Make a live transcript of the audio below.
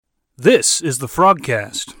This is the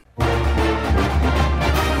FrogCast.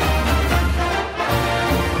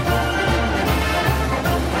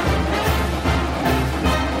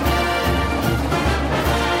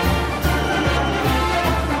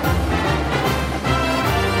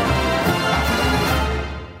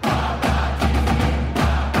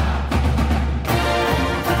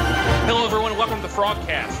 Hello, everyone. Welcome to the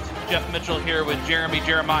FrogCast. Jeff Mitchell here with Jeremy,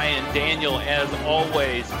 Jeremiah, and Daniel. As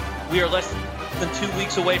always, we are less than 2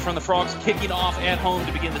 weeks away from the Frogs kicking off at home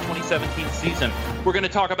to begin the 2017 season. We're going to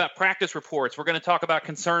talk about practice reports. We're going to talk about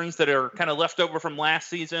concerns that are kind of left over from last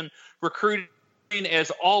season. Recruiting, as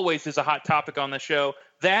always, is a hot topic on the show.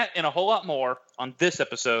 That and a whole lot more on this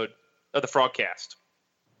episode of the FrogCast.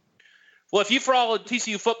 Well, if you followed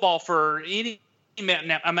TCU football for any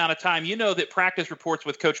amount of time, you know that practice reports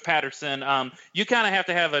with Coach Patterson, you kind of have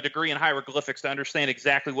to have a degree in hieroglyphics to understand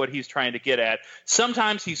exactly what he's trying to get at.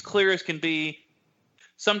 Sometimes he's clear as can be.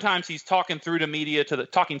 Sometimes he's talking through the media to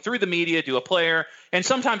a player, and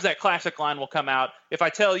sometimes that classic line will come out, "If I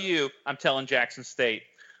tell you, I'm telling Jackson State."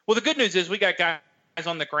 Well, the good news is we got guys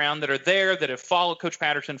on the ground that are there, that have followed Coach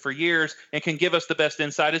Patterson for years and can give us the best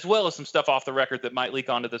insight, as well as some stuff off the record that might leak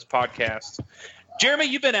onto this podcast. Jeremy,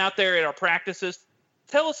 you've been out there at our practices.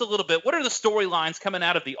 Tell us a little bit, what are the storylines coming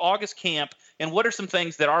out of the August camp, and what are some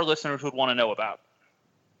things that our listeners would want to know about?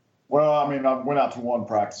 Well, I mean, I went out to one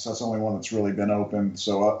practice. That's the only one that's really been open.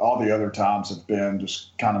 So all the other times have been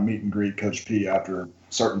just kind of meet and greet Coach P after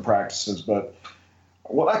certain practices. But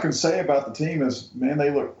what I can say about the team is, man, they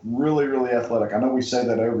look really, really athletic. I know we say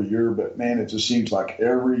that every year, but, man, it just seems like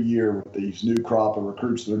every year with these new crop of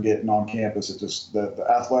recruits they're getting on campus, it just the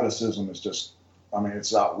athleticism is just, I mean,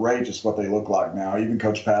 it's outrageous what they look like now. Even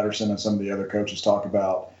Coach Patterson and some of the other coaches talk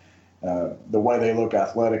about the way they look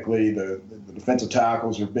athletically. The defensive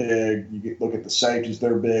tackles are big. You look at the safeties,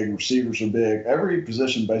 they're big. Receivers are big. Every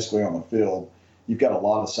position basically on the field, you've got a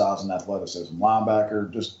lot of size and athleticism.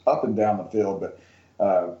 Linebacker, just up and down the field. But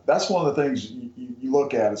that's one of the things you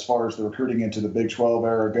look at as far as the recruiting into the Big 12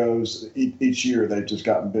 era goes. Each year they've just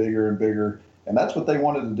gotten bigger and bigger. And that's what they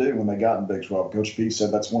wanted to do when they got in Big 12. Coach P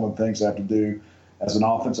said that's one of the things they have to do as an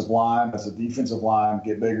offensive line, as a defensive line,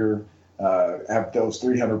 get bigger. Have those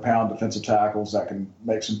 300-pound defensive tackles that can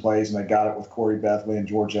make some plays, and they got it with Corey Bethley and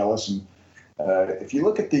George Ellis. And if you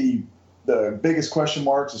look at the biggest question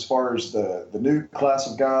marks as far as the new class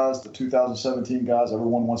of guys, the 2017 guys,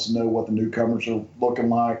 everyone wants to know what the newcomers are looking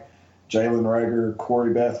like. Jalen Reagor,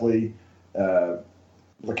 Corey Bethley,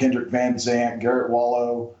 LaKendrick Van Zant, Garrett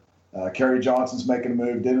Wallow, Kerry Johnson's making a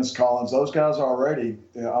move, Dennis Collins. Those guys are already,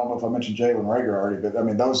 I don't know if I mentioned Jalen Reagor already, but, I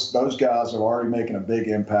mean, those guys are already making a big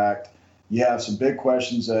impact. You have some big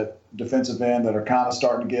questions at defensive end that are kind of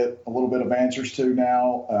starting to get a little bit of answers to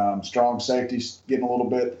now. Strong safety's getting a little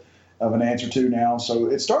bit of an answer to now. So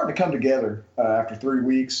it's starting to come together after 3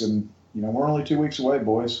 weeks, and, you know, we're only 2 weeks away,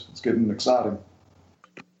 boys. It's getting exciting.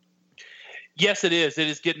 Yes, it is. It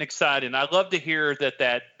is getting exciting. I love to hear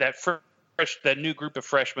that new group of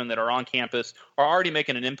freshmen that are on campus are already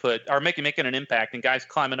making an impact, and guys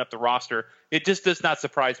climbing up the roster. It just does not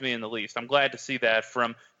surprise me in the least. I'm glad to see that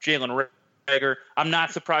from Jalen Reagor. I'm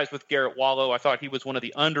not surprised with Garrett Wallow. I thought he was one of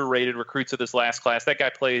the underrated recruits of this last class. That guy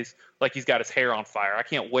plays like he's got his hair on fire. I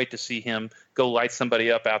can't wait to see him go light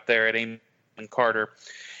somebody up out there at Amon Carter.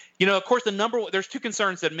 You know, of course, there's two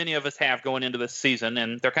concerns that many of us have going into this season,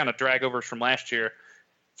 and they're kind of dragovers from last year.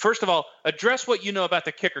 First of all, address what you know about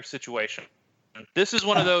the kicker situation. This is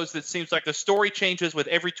one of those that seems like the story changes with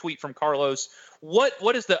every tweet from Carlos.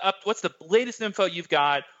 What's the latest info you've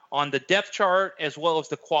got on the depth chart as well as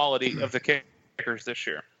the quality of the kickers this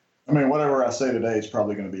year? I mean, whatever I say today is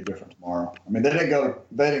probably going to be different tomorrow. I mean, they didn't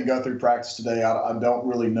go through practice today. I don't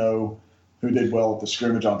really know who did well at the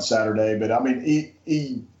scrimmage on Saturday, but I mean,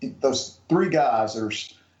 those three guys,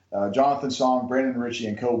 there's Jonathan Song, Brandon Ritchie,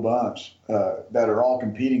 and Cole Bunch that are all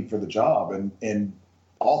competing for the job, and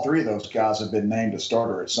all three of those guys have been named a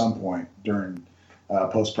starter at some point during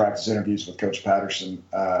post-practice interviews with Coach Patterson.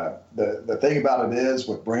 The thing about it is,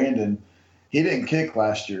 with Brandon, he didn't kick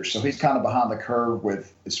last year, so he's kind of behind the curve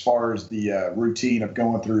with as far as the routine of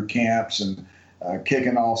going through camps and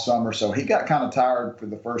kicking all summer. So he got kind of tired for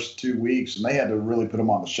the first 2 weeks, and they had to really put him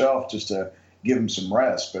on the shelf just to give him some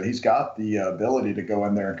rest. But he's got the ability to go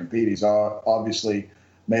in there and compete. He's obviously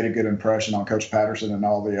made a good impression on Coach Patterson and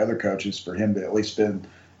all the other coaches for him to at least been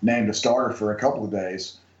named a starter for a couple of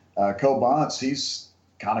days. Cole Bunce, he's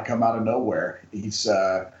kind of come out of nowhere. He's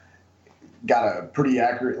got a pretty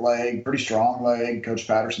accurate leg, pretty strong leg. Coach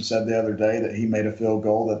Patterson said the other day that he made a field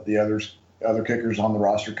goal that the other kickers on the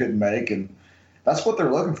roster couldn't make. And that's what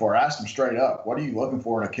they're looking for. I asked him straight up, what are you looking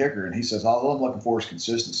for in a kicker? And he says, all I'm looking for is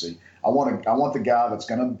consistency. I want the guy that's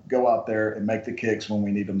going to go out there and make the kicks when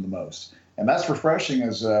we need them the most. And that's refreshing,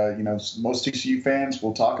 as most TCU fans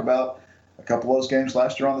will talk about a couple of those games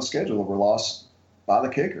last year on the schedule that were lost by the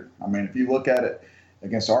kicker. I mean, if you look at it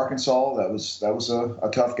against Arkansas, that was a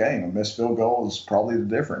tough game. A missed field goal is probably the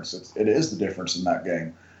difference. It is the difference in that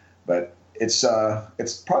game. But it's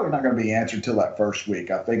probably not going to be answered till that first week.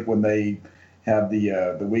 I think when they have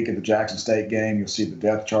the week of the Jackson State game, you'll see the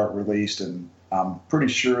depth chart released, and I'm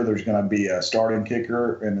pretty sure there's going to be a starting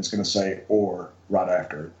kicker, and it's going to say "or" right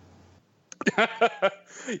after it.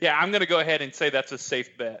 Yeah, I'm going to go ahead and say that's a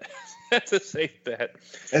safe bet. That's a safe bet.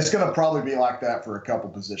 It's going to probably be like that for a couple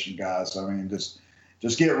position guys. I mean, just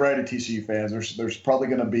get ready, TCU fans. There's probably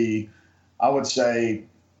going to be, I would say,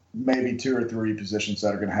 maybe 2 or 3 positions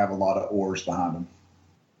that are going to have a lot of "ors" behind them.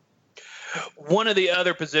 One of the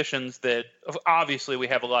other positions that obviously we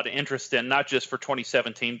have a lot of interest in, not just for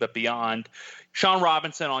 2017 but beyond, Sean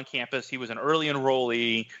Robinson on campus. He was an early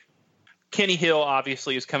enrollee. Kenny Hill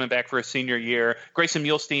obviously is coming back for his senior year. Grayson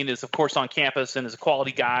Muhlstein is, of course, on campus and is a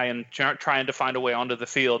quality guy and trying to find a way onto the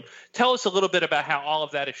field. Tell us a little bit about how all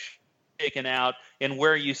of that is shaken out and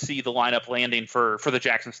where you see the lineup landing for the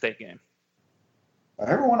Jackson State game.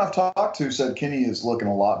 Everyone I've talked to said Kenny is looking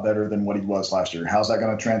a lot better than what he was last year. How's that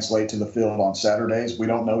going to translate to the field on Saturdays? We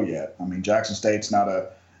don't know yet. I mean, Jackson State's not a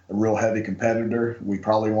real heavy competitor. We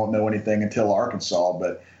probably won't know anything until Arkansas,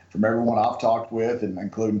 but from everyone I've talked with, and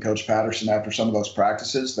including Coach Patterson after some of those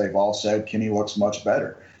practices, they've all said Kenny looks much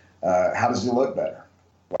better. How does he look better?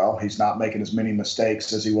 Well, he's not making as many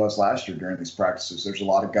mistakes as he was last year during these practices. There's a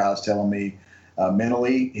lot of guys telling me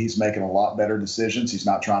mentally he's making a lot better decisions. He's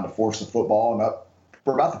not trying to force the football. And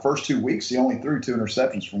for about the first 2 weeks, he only threw 2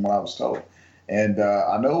 interceptions from what I was told. And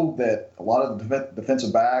I know that a lot of the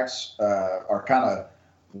defensive backs are kind of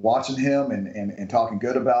watching him and talking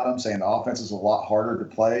good about him, saying the offense is a lot harder to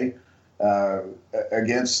play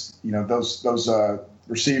against, those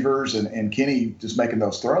receivers and Kenny just making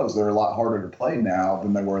those throws. They're a lot harder to play now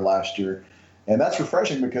than they were last year. And that's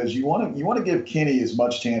refreshing because you want to give Kenny as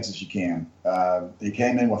much chance as you can. He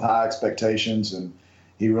came in with high expectations, and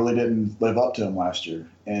he really didn't live up to them last year.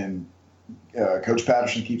 And Coach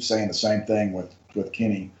Patterson keeps saying the same thing with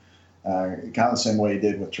Kenny. Kind of the same way he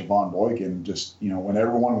did with Trevon Boykin. Just, when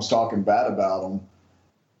everyone was talking bad about him,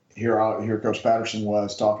 here Coach Patterson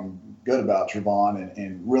was talking good about Trevon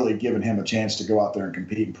and really giving him a chance to go out there and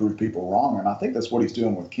compete and prove people wrong. And I think that's what he's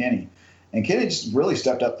doing with Kenny. And Kenny just really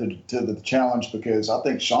stepped up to the challenge because I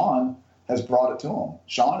think Sean has brought it to him.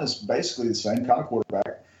 Sean is basically the same kind of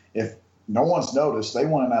quarterback. If no one's noticed, they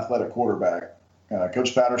want an athletic quarterback.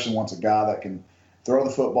 Coach Patterson wants a guy that can throw the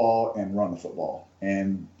football and run the football.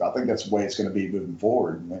 And I think that's the way it's going to be moving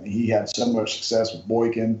forward. He had so much success with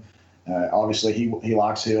Boykin. Obviously, he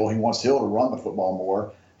likes Hill. He wants Hill to run the football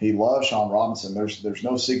more. He loves Sean Robinson. There's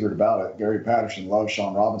no secret about it. Gary Patterson loves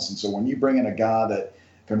Sean Robinson. So when you bring in a guy that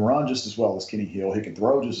can run just as well as Kenny Hill, he can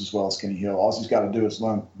throw just as well as Kenny Hill, all he's got to do is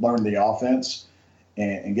learn the offense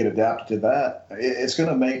and get adapted to that. It's going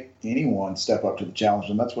to make anyone step up to the challenge,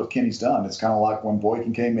 and that's what Kenny's done. It's kind of like when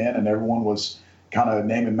Boykin came in and everyone was kind of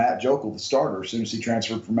naming Matt Jokel the starter as soon as he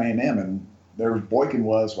transferred from A&M, and Boykin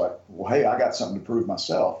was like, well, hey, I got something to prove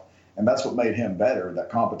myself. And that's what made him better. That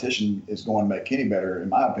competition is going to make Kenny better, in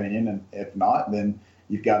my opinion. And if not, then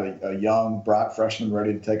you've got a young, bright freshman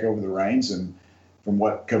ready to take over the reins. And from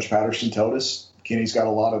what Coach Patterson told us, Kenny's got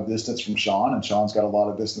a lot of distance from Sean, and Sean's got a lot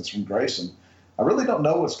of distance from Grayson. I really don't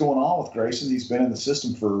know what's going on with Grayson. He's been in the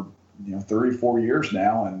system for 3 or 4 years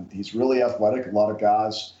now, and he's really athletic. A lot of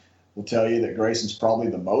guys will tell you that Grayson's probably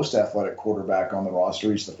the most athletic quarterback on the roster.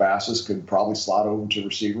 He's the fastest, could probably slide over to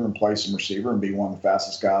receiver and play some receiver and be one of the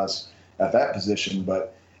fastest guys at that position.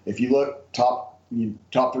 But if you look top 3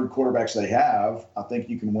 quarterbacks they have, I think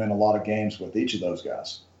you can win a lot of games with each of those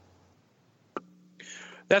guys.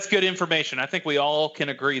 That's good information. I think we all can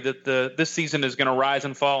agree that this season is going to rise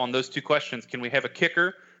and fall on those 2 questions. Can we have a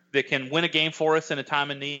kicker that can win a game for us in a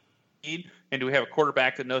time of need? And do we have a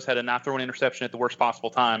quarterback that knows how to not throw an interception at the worst possible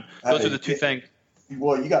time? Those are the 2 things.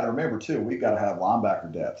 Well, you got to remember, too, we've got to have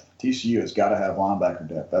linebacker depth. TCU has got to have linebacker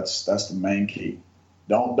depth. That's the main key.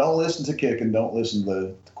 Don't listen to kicking. Don't listen to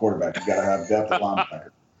the quarterback. You got to have depth at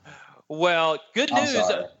linebacker. Well, good news.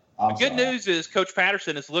 Good news is Coach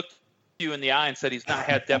Patterson has looked you in the eye and said he's not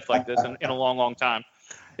had depth like this in a long, long time.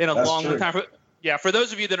 For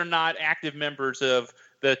those of you that are not active members of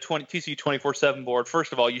the TCU 24/7 board,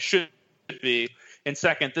 first of all, you should be. And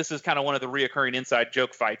second, this is kind of one of the reoccurring inside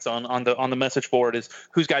joke fights on the message board is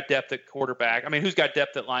who's got depth at quarterback. I mean, who's got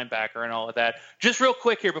depth at linebacker and all of that. Just real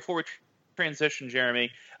quick here before we transition, Jeremy.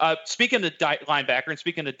 Speaking of linebacker and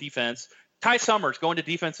speaking of defense, Ty Summers going to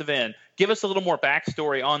defensive end. Give us a little more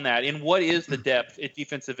backstory on that. And what is the depth at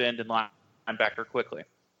defensive end and linebacker quickly?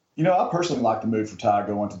 I personally like the move for Ty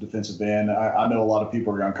going to defensive end. I know a lot of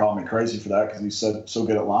people are going to call me crazy for that because he's so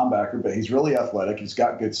good at linebacker, but he's really athletic. He's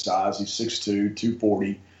got good size. He's 6'2",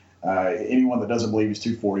 240. Anyone that doesn't believe he's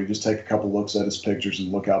 240, just take a couple looks at his pictures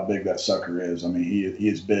and look how big that sucker is. I mean, he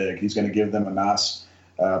is big. He's going to give them a nice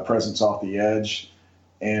presence off the edge.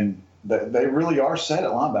 And they really are set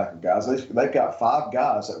at linebacker, guys. They've got 5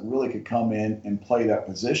 guys that really could come in and play that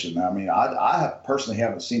position. I mean, I personally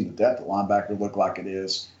haven't seen the depth at linebacker look like it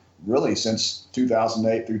is really since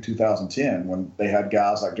 2008 through 2010 when they had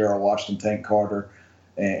guys like Darrell Washington, Tank Carter,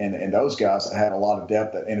 and those guys that had a lot of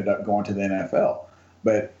depth that ended up going to the NFL.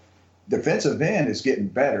 But defensive end is getting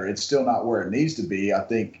better. It's still not where it needs to be. I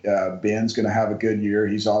think Ben's going to have a good year.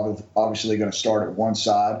 He's obviously going to start at one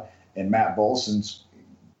side, and Matt Bolson's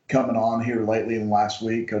coming on here lately in last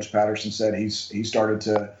week. Coach Patterson said he started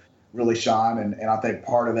to really shine, and I think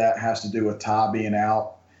part of that has to do with Ty being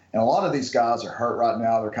out. And a lot of these guys are hurt right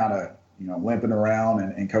now. They're kind of, limping around.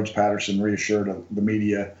 And Coach Patterson reassured the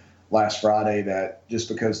media last Friday that just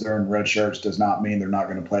because they're in red shirts does not mean they're not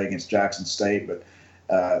going to play against Jackson State. But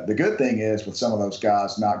the good thing is with some of those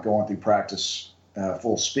guys not going through practice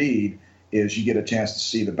full speed is you get a chance to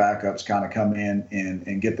see the backups kind of come in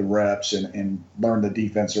and get the reps and learn the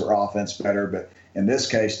defense or offense better. But in this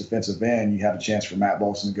case, defensive end, you have a chance for Matt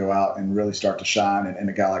Bolson to go out and really start to shine. And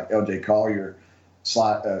a guy like L.J. Collier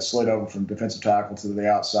slid over from defensive tackle to the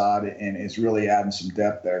outside and is really adding some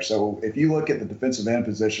depth there. So if you look at the defensive end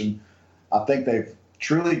position, I think they've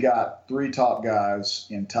truly got 3 top guys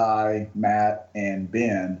in Ty, Matt, and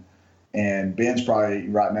Ben. And Ben's probably,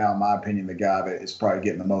 right now, in my opinion, the guy that is probably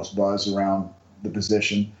getting the most buzz around the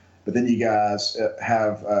position. But then you guys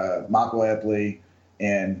have Michael Epley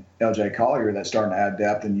and L.J. Collier that's starting to add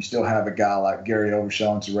depth, and you still have a guy like Gary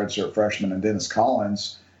Overshown, a redshirt freshman, and Dennis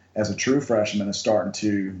Collins as a true freshman is starting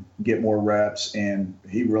to get more reps. And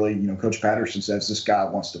he really, Coach Patterson says this guy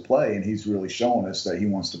wants to play, and he's really showing us that he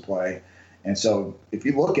wants to play. And so if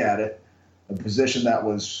you look at it, a position that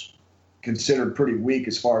was considered pretty weak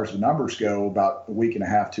as far as the numbers go about a week and a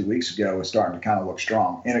half, 2 weeks ago is starting to kind of look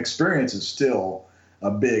strong. And experience is still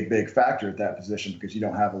a big factor at that position because you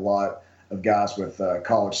don't have a lot of guys with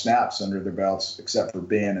college snaps under their belts except for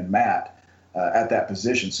Ben and Matt at that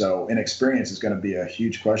position. So inexperience is going to be a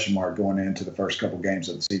huge question mark going into the first couple games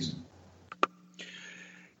of the season.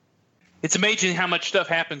 It's amazing how much stuff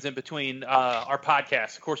happens in between our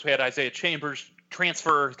podcasts. Of course, we had Isaiah Chambers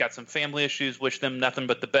transfer. He's got some family issues. Wish them nothing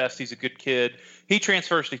but the best. He's a good kid. He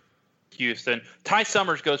transfers to Houston. Ty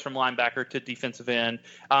Summers goes from linebacker to defensive end.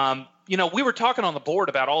 We were talking on the board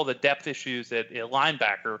about all the depth issues at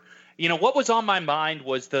linebacker. What was on my mind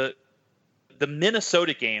was the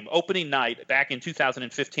Minnesota game opening night back in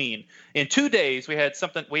 2015. In 2 days, we had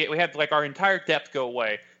something. We had like our entire depth go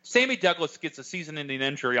away. Sammy Douglas gets a season-ending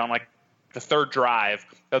injury on like the 3rd drive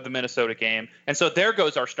of the Minnesota game, and so there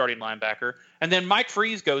goes our starting linebacker. And then Mike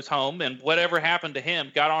Freeze goes home, and whatever happened to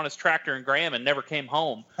him got on his tractor in Graham and never came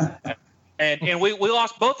home. And we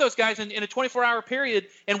lost both those guys in a 24-hour period,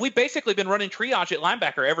 and we've basically been running triage at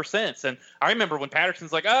linebacker ever since. And I remember when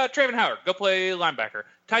Patterson's like, Traven Howard, go play linebacker.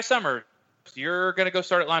 Ty Summers, you're going to go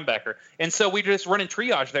start at linebacker. And so we just run in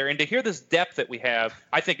triage there. And to hear this depth that we have,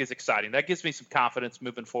 I think is exciting. That gives me some confidence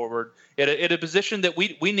moving forward at a position that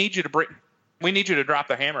we need you to bring. We need you to drop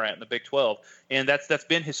the hammer at in the Big 12. And that's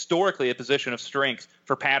been historically a position of strength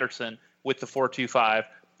for Patterson with the 4-2-5.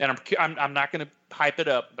 And I'm not going to hype it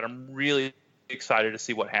up, but I'm really excited to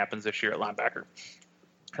see what happens this year at linebacker.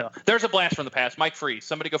 There's a blast from the past. Mike Freeze.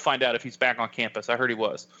 Somebody go find out if he's back on campus. I heard he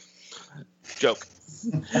was. Joke.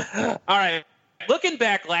 All right. Looking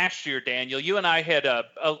back last year, Daniel, you and I had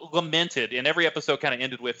lamented, and every episode kind of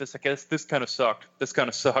ended with this. I guess this kind of sucked. This kind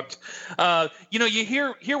of sucked. You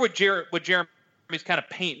hear what Jeremy's kind of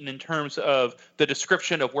painting in terms of the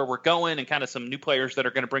description of where we're going and kind of some new players that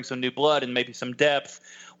are going to bring some new blood and maybe some depth.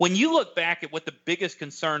 When you look back at what the biggest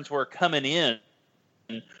concerns were coming out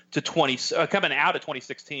of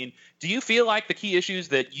 2016, do you feel like the key issues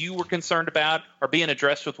that you were concerned about are being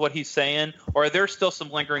addressed with what he's saying, or are there still some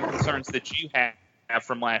lingering concerns that you have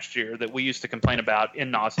from last year that we used to complain about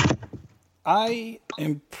in nauseam? I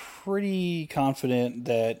am pretty confident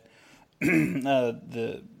that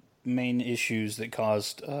the main issues that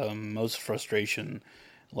caused most frustration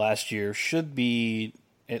last year should be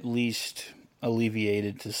at least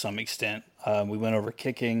alleviated to some extent. We went over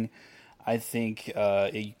kicking. I think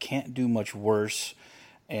you can't do much worse,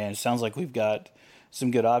 and it sounds like we've got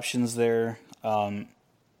some good options there.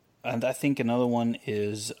 and I think another one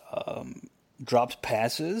is dropped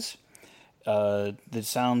passes. That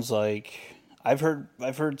sounds like I've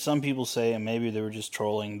heard some people say, and maybe they were just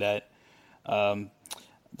trolling, that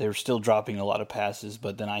they're still dropping a lot of passes.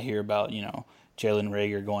 But then I hear about Jalen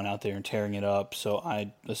Reagor going out there and tearing it up, so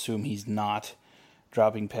I assume he's not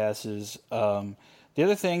dropping passes. The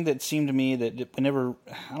other thing that seemed to me that whenever,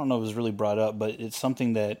 I don't know if it was really brought up, but it's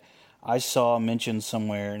something that I saw mentioned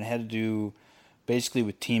somewhere, and it had to do basically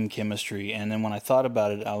with team chemistry. And then when I thought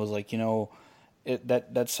about it, I was like,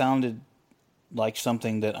 that sounded like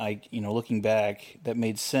something that looking back, that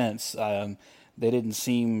made sense. They didn't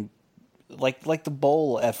seem like the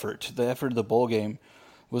bowl effort. The effort of the bowl game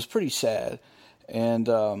was pretty sad, and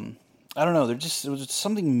I don't know. There was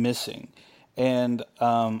something missing. And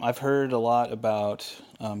I've heard a lot about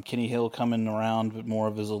Kenny Hill coming around, but more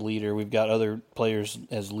of as a leader. We've got other players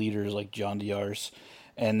as leaders like John Diarse,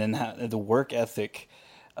 and then the work ethic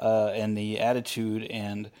and the attitude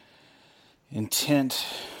and intent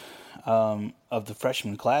of the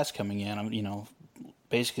freshman class coming in.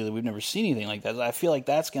 Basically we've never seen anything like that. I feel like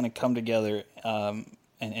that's going to come together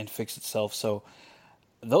and fix itself. So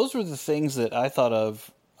those were the things that I thought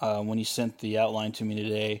of when you sent the outline to me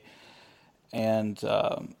today. And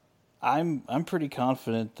I'm pretty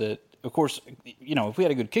confident that, of course, if we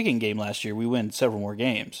had a good kicking game last year, we win several more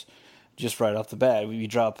games just right off the bat. You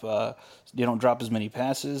don't drop as many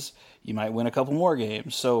passes, you might win a couple more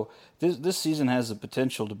games. So this season has the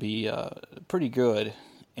potential to be pretty good,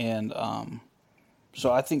 and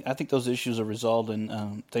so I think those issues are resolved,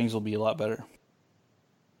 and things will be a lot better.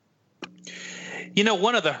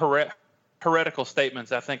 One of the heretical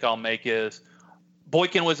statements I think I'll make is,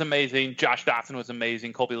 Boykin was amazing. Josh Dotson was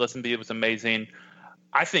amazing. Colby Listenby was amazing.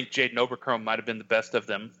 I think Jaden Obercrombie might have been the best of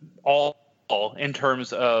them all in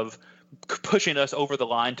terms of pushing us over the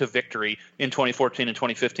line to victory in 2014 and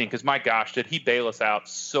 2015. Because my gosh, did he bail us out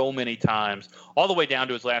so many times, all the way down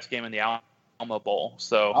to his last game in the Alamo Bowl.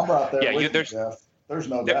 So I'm right there with you, Jeff. There's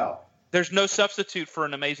no doubt. There's no substitute for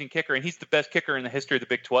an amazing kicker, and he's the best kicker in the history of the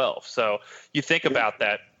Big 12. So you think about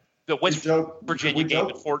that. The West Virginia game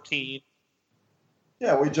at 14.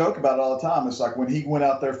 Yeah, we joke about it all the time. It's like when he went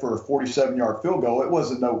out there for a 47-yard field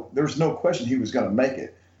goal, there's no question he was going to make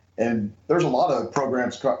it. And there's a lot of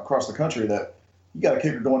programs across the country that you got a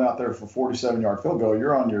kicker going out there for a 47-yard field goal.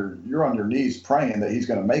 You're on your knees praying that he's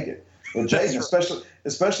going to make it. But Jaden,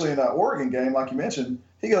 especially in that Oregon game, like you mentioned,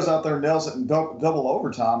 he goes out there and nails it in double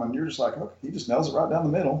overtime, and you're just like, okay, he just nails it right down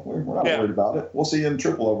the middle. We're not worried about it. We'll see you in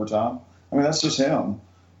triple overtime. I mean, that's just him.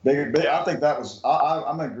 Big, I think that was.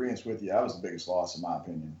 I'm in agreement with you. That was the biggest loss, in my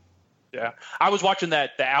opinion. Yeah, I was watching the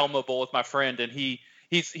Alamo Bowl with my friend, and he's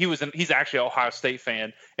actually an Ohio State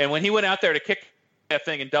fan. And when he went out there to kick that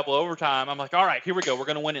thing in double overtime, I'm like, all right, here we go. We're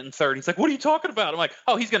going to win it in third. He's like, what are you talking about? I'm like,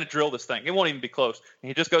 oh, he's going to drill this thing. It won't even be close. And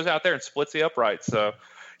he just goes out there and splits the uprights. So,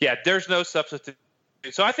 yeah, there's no substitute.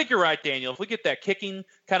 So I think you're right, Daniel. If we get that kicking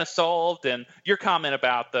kind of solved, and your comment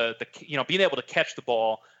about the being able to catch the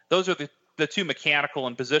ball, those are the two mechanical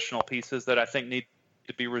and positional pieces that I think need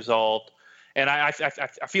to be resolved. And I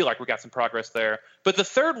feel like we got some progress there. But the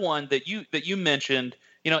third one that you mentioned,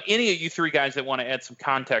 any of you three guys that want to add some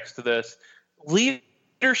context to this,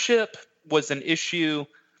 leadership was an issue.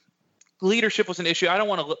 I don't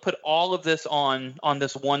want to put all of this on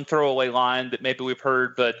this one throwaway line that maybe we've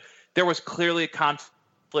heard, but there was clearly a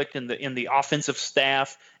conflict in the offensive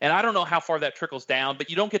staff, and I don't know how far that trickles down, but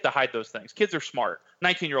you don't get to hide those things. Kids are smart.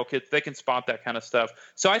 19-year-old kids, they can spot that kind of stuff.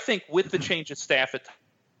 So I think with the change of staff at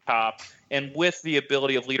top and with the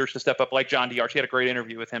ability of leaders to step up, like John Diarse, he had a great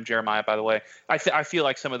interview with him, Jeremiah, by the way, I feel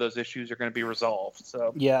like some of those issues are going to be resolved.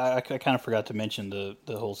 So yeah, I kind of forgot to mention the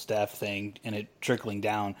whole staff thing and it trickling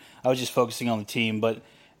down. I was just focusing on the team, but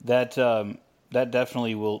that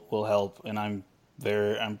definitely will help, and I'm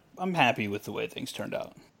happy with the way things turned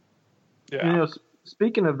out. Yeah.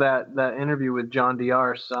 Speaking of that interview with John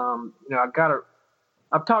Diarse,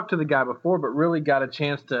 I've talked to the guy before, but really got a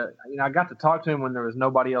chance to, I got to talk to him when there was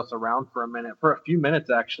nobody else around for a few minutes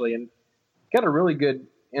actually, and got a really good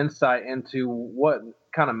insight into what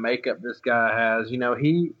kind of makeup this guy has. He's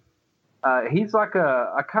like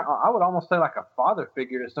I would almost say like a father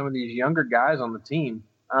figure to some of these younger guys on the team.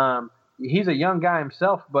 He's a young guy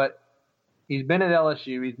himself, but he's been at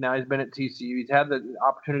LSU. He's been at TCU. He's had the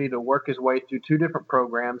opportunity to work his way through two different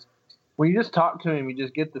programs. When you just talk to him, you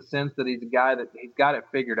just get the sense that he's a guy that he's got it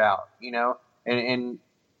figured out, and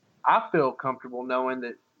I feel comfortable knowing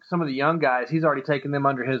that some of the young guys, he's already taken them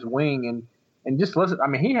under his wing and just listen. I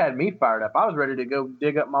mean, he had me fired up. I was ready to go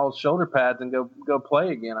dig up my old shoulder pads and go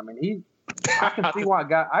play again. I mean, I can see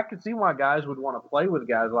why guys would want to play with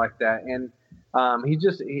guys like that. And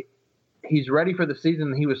he's ready for the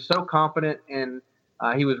season. He was so confident, and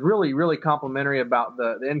he was really, really complimentary about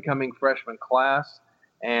the incoming freshman class,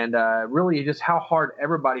 and really just how hard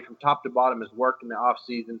everybody from top to bottom has worked in the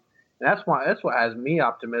offseason. And that's what has me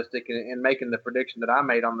optimistic in making the prediction that I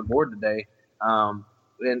made on the board today. And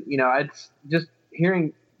it's just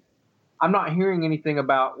hearing. I'm not hearing anything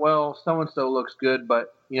about, well, so-and-so looks good,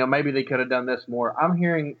 but, maybe they could have done this more. I'm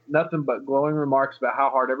hearing nothing but glowing remarks about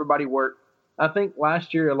how hard everybody worked. I think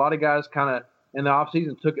last year a lot of guys kind of in the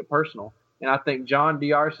offseason took it personal. And I think John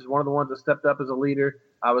Diarse is one of the ones that stepped up as a leader.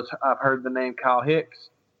 I've heard the name Kyle Hicks,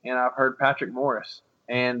 and I've heard Patrick Morris.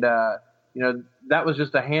 And, that was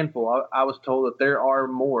just a handful. I was told that there are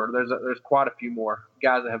more. There's quite a few more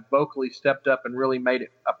guys that have vocally stepped up and really made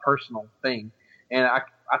it a personal thing. And I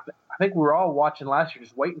think we were all watching last year,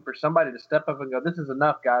 just waiting for somebody to step up and go, this is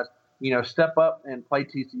enough, guys. Step up and play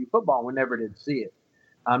TCU football. We never did see it.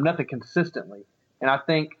 Nothing consistently. And I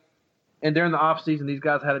think, and during the offseason, these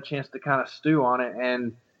guys had a chance to kind of stew on it,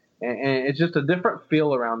 and it's just a different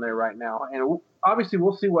feel around there right now. And obviously,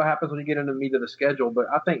 we'll see what happens when you get into the meat of the schedule, but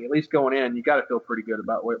I think at least going in, you got to feel pretty good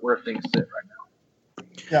about where things sit right now.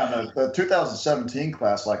 Yeah, the 2017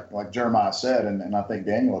 class, like Jeremiah said, and I think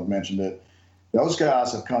Daniel had mentioned it, those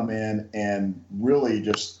guys have come in and really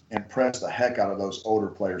just impressed the heck out of those older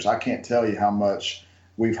players. I can't tell you how much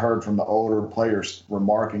we've heard from the older players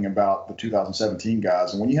remarking about the 2017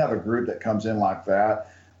 guys. And when you have a group that comes in like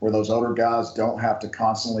that, where those older guys don't have to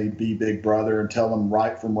constantly be big brother and tell them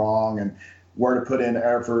right from wrong and where to put in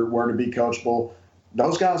effort, where to be coachable,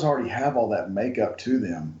 those guys already have all that makeup to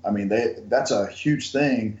them. I mean, that's a huge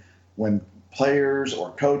thing when players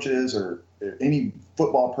or coaches or any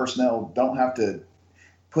football personnel don't have to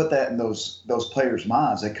put that in those players'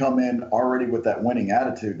 minds. They come in already with that winning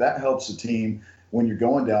attitude. That helps the team when you're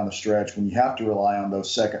going down the stretch, when you have to rely on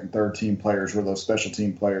those second and third team players or those special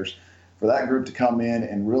team players, for that group to come in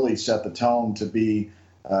and really set the tone to be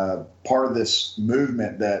part of this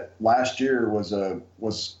movement that last year was a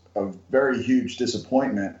very huge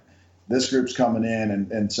disappointment. This group's coming in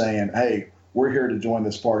and saying, hey, we're here to join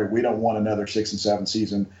this party. We don't want another 6 and 7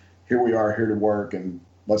 season. Here we are, here to work, and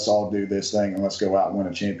let's all do this thing and let's go out and win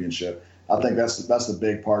a championship. I think that's the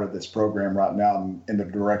big part of this program right now in the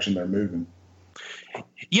direction they're moving.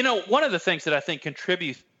 One of the things that I think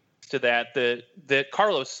contributes to that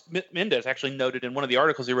Carlos Mendez actually noted in one of the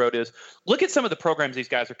articles he wrote is, look at some of the programs these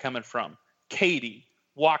guys are coming from. Katy,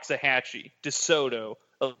 Waxahachie, DeSoto,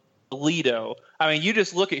 Toledo. I mean, you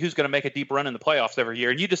just look at who's going to make a deep run in the playoffs every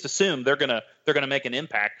year, and you just assume they're going to make an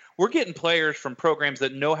impact. We're getting players from programs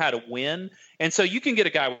that know how to win, and so you can get a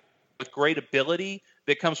guy with great ability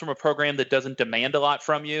that comes from a program that doesn't demand a lot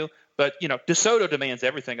from you. But DeSoto demands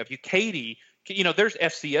everything of you. Katy, there's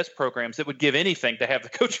FCS programs that would give anything to have the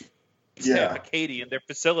coaching staff of Katy and their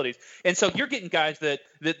facilities. And so you're getting guys that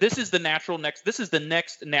this is the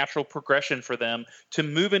next natural progression for them to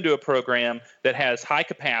move into a program that has high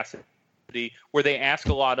capacity, where they ask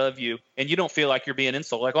a lot of you, and you don't feel like you're being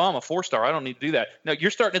insulted, like, oh, I'm a 4-star, I don't need to do that. No,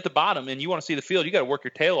 you're starting at the bottom, and you want to see the field. You got to work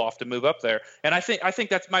your tail off to move up there. And I think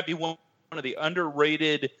that might be one of the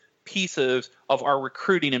underrated pieces of our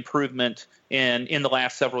recruiting improvement in the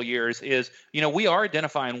last several years is, we are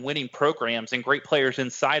identifying winning programs and great players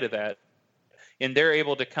inside of that. And they're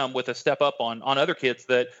able to come with a step up on other kids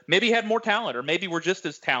that maybe had more talent or maybe were just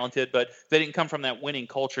as talented, but they didn't come from that winning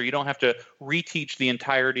culture. You don't have to reteach the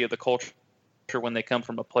entirety of the culture when they come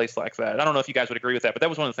from a place like that. I don't know if you guys would agree with that, but that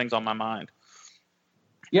was one of the things on my mind.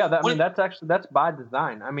 Yeah, that's by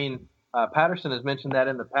design. I mean, Patterson has mentioned that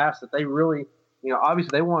in the past, that they really,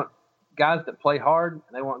 obviously they want guys that play hard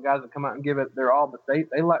and they want guys that come out and give it their all, but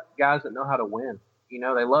they like guys that know how to win.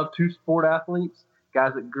 They love two-sport athletes,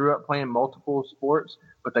 guys that grew up playing multiple sports,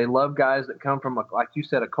 but they love guys that come from, like you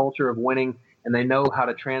said, a culture of winning, and they know how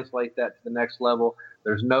to translate that to the next level.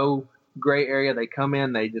 There's no gray area. They come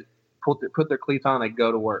in, they just put their cleats on, and they go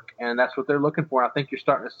to work, and that's what they're looking for. I think you're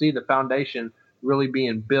starting to see the foundation really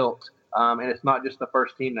being built, and it's not just the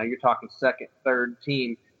first team. Now you're talking second, third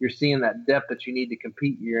team. You're seeing that depth that you need to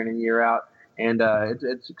compete year in and year out, and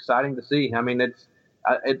it's exciting to see. I mean, it's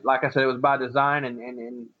like I said, it was by design,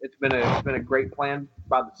 and it's been a great plan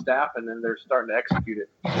by the staff, and then they're starting to execute it.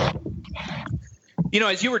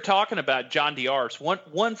 As you were talking about John Diarse,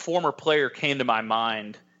 one former player came to my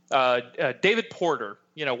mind, David Porter,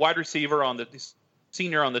 wide receiver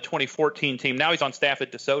senior on the 2014 team. Now he's on staff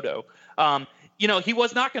at DeSoto. He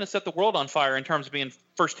was not going to set the world on fire in terms of being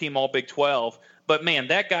first team All Big 12, but man,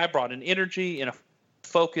 that guy brought an energy and a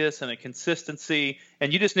focus and a consistency,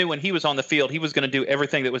 and you just knew when he was on the field, he was going to do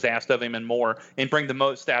everything that was asked of him and more, and bring the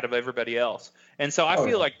most out of everybody else. And so I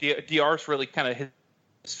feel like Diarse really kind of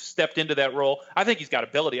stepped into that role. I think he's got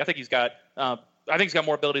ability. I think he's got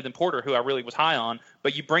more ability than Porter, who I really was high on.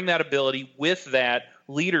 But you bring that ability with that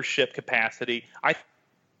leadership capacity. I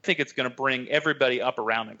think it's going to bring everybody up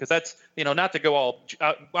around him, because that's, not to go all.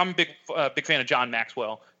 I'm a big fan of John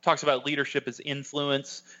Maxwell. Talks about leadership as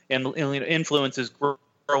influence, and influence is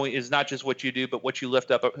growing, is not just what you do, but what you lift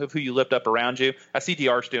up, who you lift up around you. I see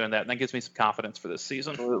DR's doing that, and that gives me some confidence for this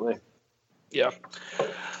season. Absolutely. Yeah.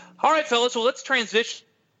 All right, fellas. Well, let's transition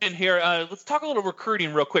here. Let's talk a little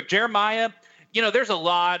recruiting real quick. Jeremiah, there's a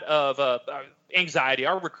lot of anxiety.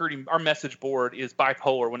 Our message board is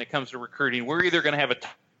bipolar when it comes to recruiting. We're either going to have a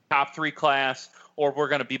top 3 class, or we're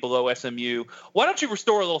going to be below SMU. Why don't you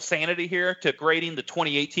restore a little sanity here to grading the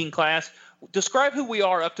 2018 class? Describe who we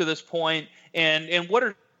are up to this point, and what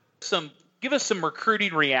are give us some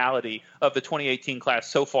recruiting reality of the 2018 class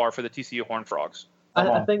so far for the TCU Horned Frogs.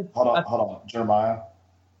 I think. Hold on, Jeremiah.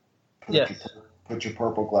 Yes. Put your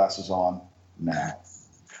purple glasses on now.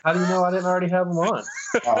 How do you know I didn't already have them on?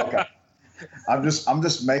 Oh, okay. I'm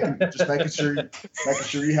just making sure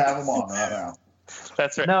you have them on right now.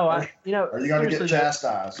 That's right. No, Are you going to get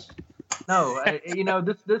chastised? No,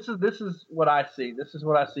 this is what I see. This is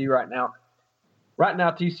what I see right now. Right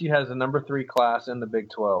now, TCU has the number 3 class in the Big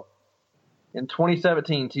 12. In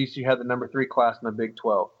 2017, TCU had the number 3 class in the Big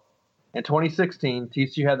 12. In 2016,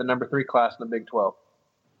 TCU had the number 3 class in the Big 12.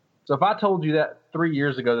 So if I told you that 3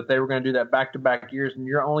 years ago that they were going to do that back-to-back years, and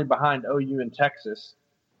you're only behind OU and Texas,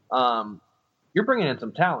 you're bringing in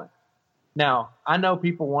some talent. Now, I know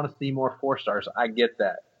people want to see more 4-stars. I get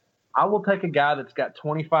that. I will take a guy that's got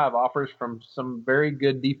 25 offers from some very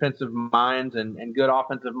good defensive minds and good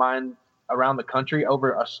offensive minds around the country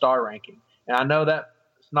over a star ranking. And I know that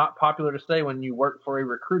it's not popular to say when you work for a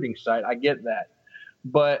recruiting site. I get that.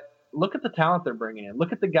 But look at the talent they're bringing in.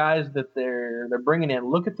 Look at the guys that they're bringing in.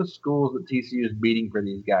 Look at the schools that TCU is beating for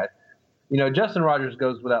these guys. Justin Rogers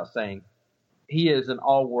goes without saying. He is an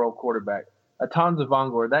all-world quarterback. Atanza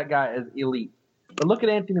Vongor, that guy is elite. But look at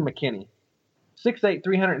Anthony McKinney. 6'8",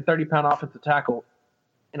 330-pound offensive tackle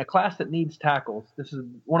in a class that needs tackles. This is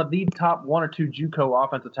one of the top 1 or 2 JUCO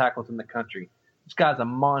offensive tackles in the country. This guy's a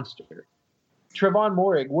monster. Trevon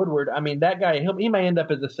Morig, Woodward, that guy, he may end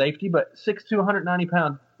up as a safety, but 6'2", 190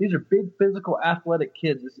 pounds. These are big, physical, athletic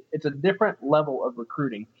kids. It's a different level of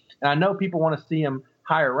recruiting. And I know people want to see them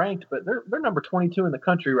higher ranked, but they're number 22 in the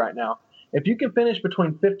country right now. If you can finish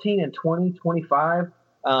between 15 and 20, 25,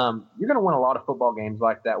 you're going to win a lot of football games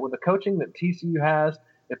like that. With the coaching that TCU has,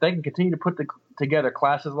 if they can continue to put together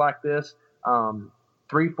classes like this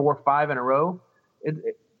 3, 4, 5 in a row,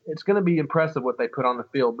 it's going to be impressive what they put on the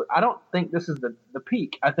field. But I don't think this is the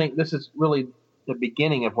peak. I think this is really the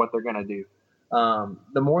beginning of what they're going to do.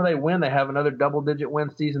 The more they win, they have another double-digit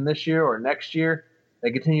win season this year or next year.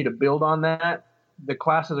 They continue to build on that. The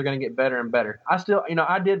classes are going to get better and better.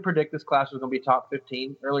 I did predict this class was going to be top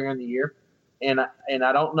 15 earlier in the year, and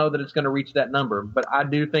I don't know that it's going to reach that number, but I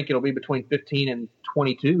do think it'll be between 15 and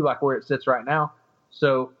 22, like where it sits right now.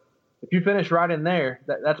 So if you finish right in there,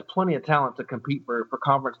 that's plenty of talent to compete for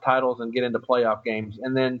conference titles and get into playoff games.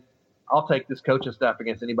 And then I'll take this coaching staff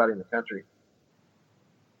against anybody in the country.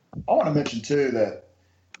 I want to mention too that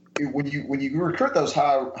when you recruit those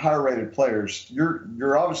higher rated players,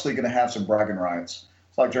 you're obviously going to have some bragging rights.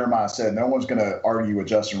 It's like Jeremiah said, no one's going to argue with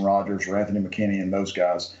Justin Rogers or Anthony McKinney and those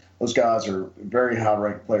guys. Those guys are very high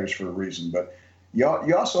ranked players for a reason. But you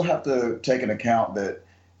also have to take into account that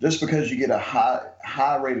just because you get a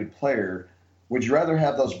high rated player, would you rather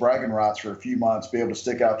have those bragging rights for a few months, be able to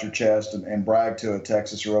stick out your chest and brag to a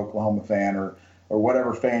Texas or Oklahoma fan or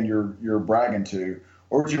whatever fan you're bragging to,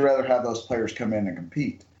 or would you rather have those players come in and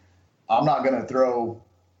compete? I'm not going to throw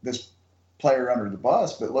this player under the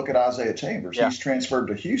bus, but look at Isaiah Chambers. Yeah. He's transferred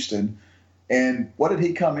to Houston, and what did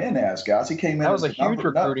he come in as, guys? He came in that was as a huge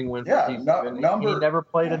recruiting win for Houston. He never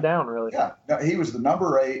played it down, really. Yeah, no, he was the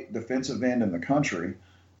number 8 defensive end in the country,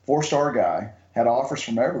 4-star guy, had offers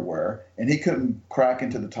from everywhere, and he couldn't crack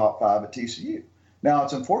into the top 5 at TCU. Now,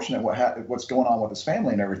 it's unfortunate what's going on with his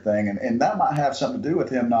family and everything, and that might have something to do with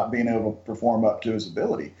him not being able to perform up to his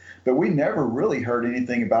ability. But we never really heard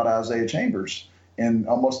anything about Isaiah Chambers in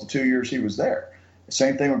almost the 2 years he was there.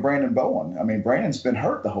 Same thing with Brandon Bowen. I mean, Brandon's been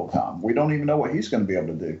hurt the whole time. We don't even know what he's going to be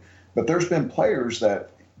able to do. But there's been players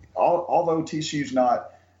that, although TCU's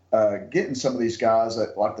not getting some of these guys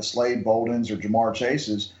that, like the Slade Boldens or Jamar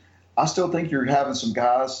Chases, I still think you're having some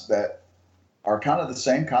guys that are kind of the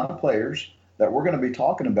same kind of players that we're going to be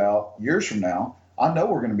talking about years from now. I know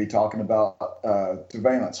we're going to be talking about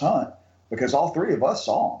Surveillance Hunt because all 3 of us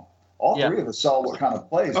saw him. All 3 of us saw what kind of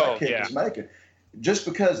plays that kid was making. Just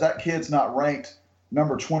because that kid's not ranked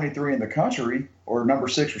number 23 in the country or number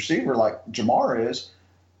 6 receiver like Jamar is,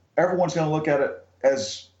 everyone's going to look at it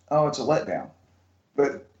as, oh, it's a letdown.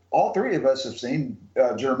 But all three of us have seen,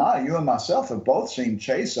 Jeremiah, you and myself have both seen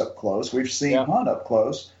Chase up close. We've seen Hunt up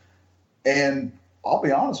close. And I'll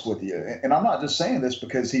be honest with you, and I'm not just saying this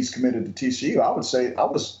because he's committed to TCU. I would say I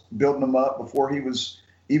was building him up before he was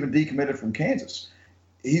even decommitted from Kansas.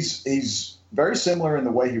 He's very similar in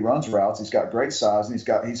the way he runs routes. He's got great size, and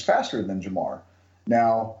he's faster than Jamar.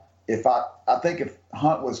 Now, I think if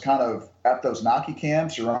Hunt was kind of at those Nike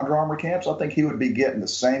camps or Under Armour camps, I think he would be getting the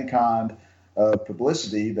same kind of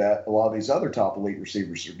publicity that a lot of these other top elite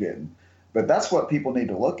receivers are getting. But that's what people need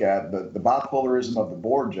to look at. The bipolarism of the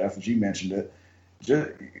board, Jeff, as you mentioned it.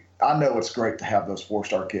 I know it's great to have those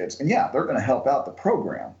 4-star kids, and yeah, they're going to help out the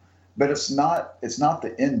program, but it's not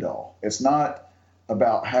the end all. It's not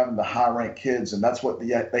about having the high ranked kids, and that's what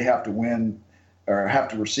they have to win or have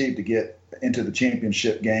to receive to get into the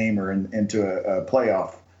championship game or into a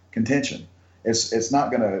playoff contention. It's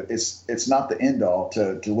not the end all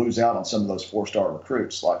to lose out on some of those 4-star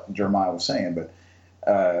recruits like Jeremiah was saying.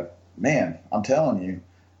 But man, I'm telling you,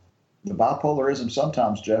 the bipolarism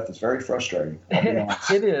sometimes, Jeff, is very frustrating.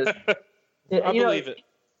 It is. I believe it.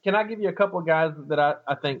 Can I give you a couple of guys that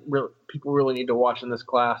I think people really need to watch in this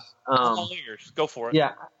class? All ears. Go for it.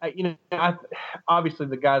 Yeah. Obviously,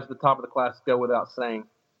 the guys at the top of the class go without saying.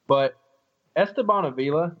 But Esteban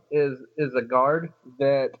Avila is a guard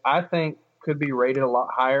that I think could be rated a lot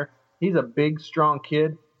higher. He's a big, strong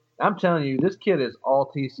kid. I'm telling you, this kid is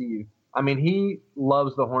all TCU. I mean, he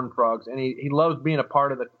loves the Horned Frogs, and he loves being a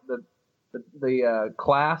part of the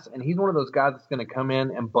class, and he's one of those guys that's going to come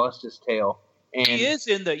in and bust his tail. And he is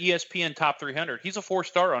in the ESPN Top 300. He's a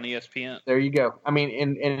 4-star on ESPN. There you go. I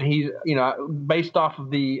mean, and he's, based off of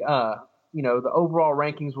the, the overall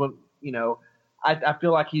rankings, I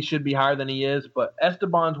feel like he should be higher than he is, but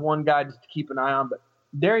Esteban's one guy just to keep an eye on. But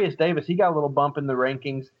Darius Davis, he got a little bump in the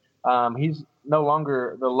rankings. He's no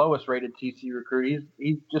longer the lowest rated TCU recruit.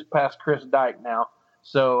 He's just past Chris Dyke now.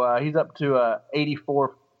 So he's up to a 84-57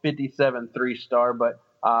 3-star, but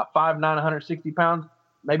 5'9", 160 pounds.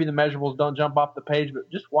 Maybe the measurables don't jump off the page, but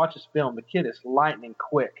just watch his film. The kid is lightning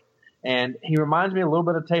quick. And he reminds me a little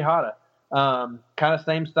bit of Tejada. Kind of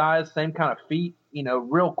same size, same kind of feet,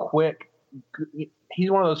 real quick.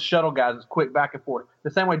 He's one of those shuttle guys that's quick back and forth.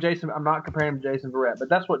 The same way I'm not comparing him to Jason Verrett, but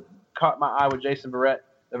that's what caught my eye with Jason Verrett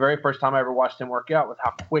the very first time I ever watched him work out was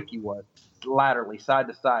how quick he was, laterally, side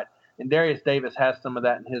to side. And Darius Davis has some of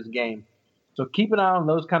that in his game. So keep an eye on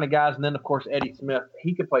those kind of guys. And then, of course, Eddie Smith.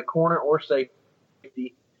 He can play corner or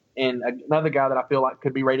safety. And another guy that I feel like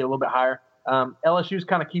could be rated a little bit higher. LSU's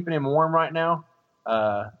kind of keeping him warm right now.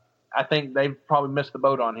 I think they've probably missed the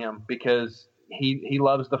boat on him because he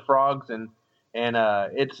loves the Frogs, and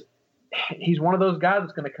he's one of those guys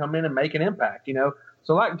that's going to come in and make an impact,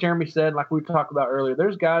 So like Jeremy said, like we talked about earlier,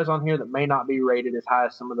 there's guys on here that may not be rated as high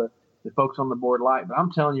as some of the folks on the board like, but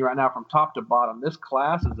I'm telling you right now, from top to bottom, this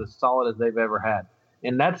class is as solid as they've ever had.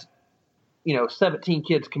 And that's, 17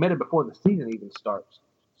 kids committed before the season even starts.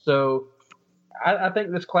 So I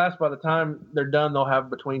think this class, by the time they're done, they'll have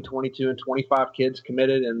between 22 and 25 kids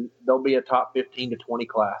committed, and they'll be a top 15 to 20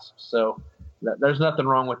 class. So there's nothing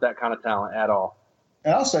wrong with that kind of talent at all.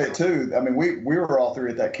 And I'll say it too. I mean, we were all three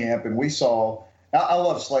at that camp, and we saw. I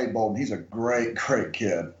love Slade Bolden. He's a great, great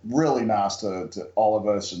kid. Really nice to all of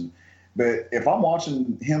us. But if I'm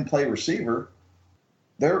watching him play receiver,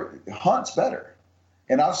 Hunt's better.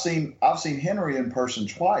 And I've seen Henry in person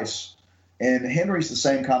twice, and Henry's the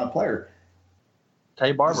same kind of player.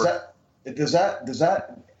 Tay Barber. Does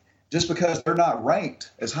that just because they're not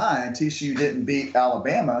ranked as high and TCU didn't beat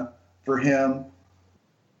Alabama for him?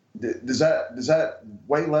 Does that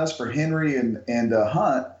weigh less for Henry and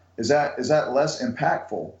Hunt? Is that less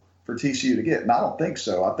impactful for TCU to get? And I don't think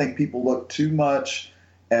so. I think people look too much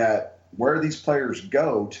at where these players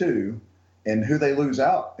go to and who they lose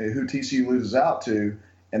out, who TCU loses out to,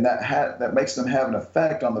 and that makes them have an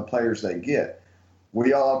effect on the players they get.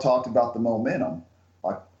 We all talked about the momentum.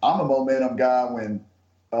 Like, I'm a momentum guy when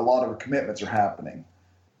a lot of commitments are happening.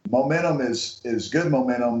 Momentum is good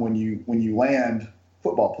momentum when you land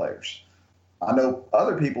football players. I know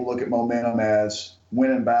other people look at momentum as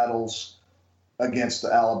winning battles against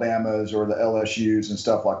the Alabamas or the LSUs and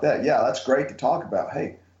stuff like that. Yeah, that's great to talk about.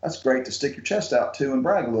 Hey, that's great to stick your chest out to and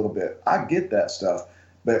brag a little bit. I get that stuff.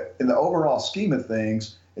 But in the overall scheme of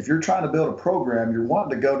things, if you're trying to build a program, you're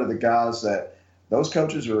wanting to go to the guys that those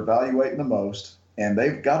coaches are evaluating the most, and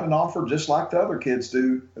they've got an offer just like the other kids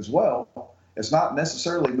do as well. It's not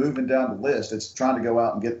necessarily moving down the list. It's trying to go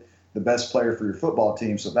out and get the best player for your football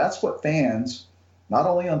team. So that's what fans not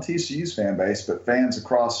only on TCU's fan base, but fans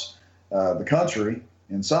across the country.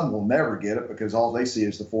 And some will never get it because all they see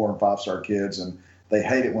is the 4- and 5-star kids, and they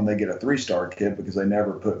hate it when they get a 3-star kid because they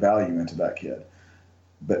never put value into that kid.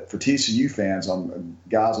 But for TCU fans,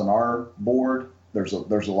 guys on our board, there's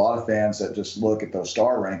a lot of fans that just look at those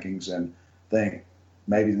star rankings and think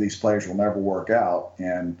maybe these players will never work out.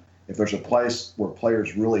 And if there's a place where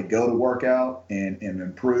players really go to work out and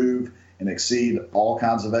improve and exceed all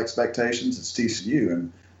kinds of expectations, it's TCU.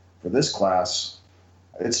 And for this class,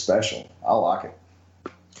 it's special. I like it.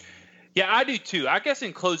 Yeah, I do too. I guess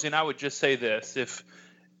in closing, I would just say this. If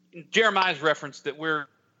Jeremiah's referenced that we're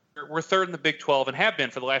third in the Big 12 and have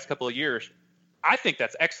been for the last couple of years, I think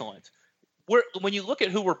that's excellent. When you look at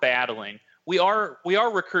who we're battling, we are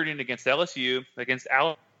recruiting against LSU, against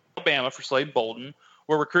Alabama for Slade Bolden.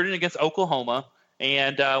 We're recruiting against Oklahoma,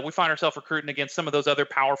 and we find ourselves recruiting against some of those other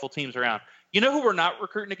powerful teams around. You know who we're not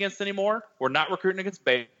recruiting against anymore? We're not recruiting against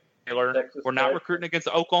Baylor. We're not recruiting against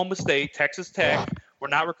Oklahoma State, Texas Tech. We're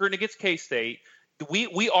not recruiting against K-State.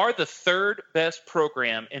 We are the third best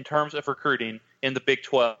program in terms of recruiting in the Big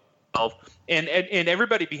 12, and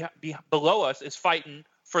everybody below us is fighting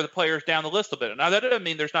for the players down the list a bit. Now that doesn't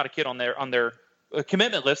mean there's not a kid on their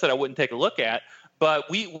commitment list that I wouldn't take a look at, but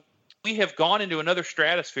we have gone into another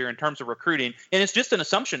stratosphere in terms of recruiting, and it's just an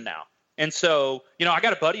assumption now. And so, I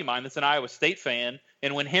got a buddy of mine that's an Iowa State fan,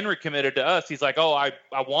 and when Henry committed to us, he's like, "Oh, I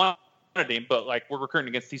wanted him, but like we're recruiting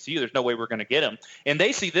against TCU, there's no way we're going to get him." And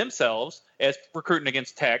they see themselves as recruiting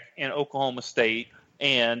against Tech and Oklahoma State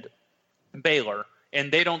and Baylor,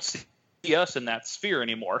 and they don't see us in that sphere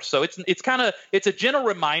anymore. So it's a gentle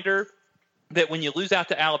reminder that when you lose out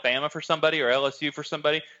to Alabama for somebody or LSU for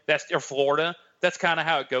somebody, or Florida, that's kind of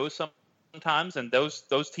how it goes sometimes, and those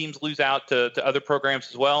teams lose out to other programs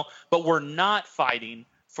as well. But we're not fighting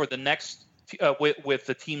for the next with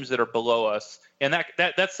the teams that are below us, and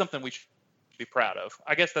that's something we should be proud of.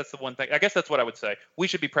 I guess that's the one thing. I guess that's what I would say. We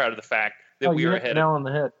should be proud of the fact that we are ahead. You hit the nail on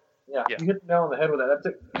the head. Yeah, you hit the nail on the head with that.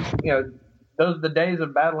 That's it. Those are the days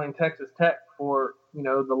of battling Texas Tech for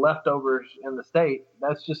the leftovers in the state.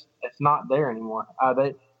 That's just it's not there anymore.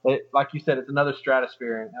 They like you said, it's another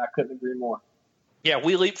stratosphere, and I couldn't agree more. Yeah,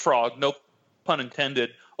 we leapfrog, no pun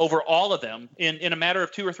intended, over all of them in a matter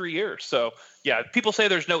of 2 or 3 years. So, yeah, people say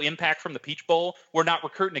there's no impact from the Peach Bowl. We're not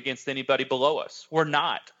recruiting against anybody below us. We're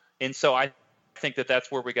not. And so I think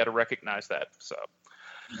that's where we got to recognize that. So,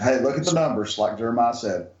 hey, look at the numbers. Like Jeremiah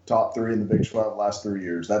said, top 3 in the Big 12 last 3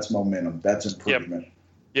 years. That's momentum. That's improvement.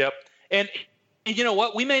 Yep. And you know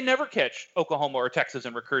what? We may never catch Oklahoma or Texas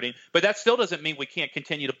in recruiting, but that still doesn't mean we can't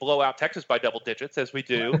continue to blow out Texas by double digits as we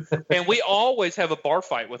do. And we always have a bar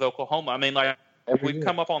fight with Oklahoma. I mean, like we've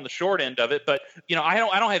come up on the short end of it, but I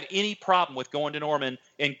don't have any problem with going to Norman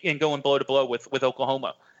and going blow to blow with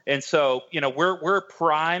Oklahoma. And so, we're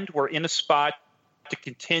primed. We're in a spot to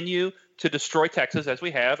continue to destroy Texas as we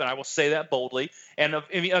have, and I will say that boldly. And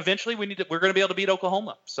eventually, we're going to be able to beat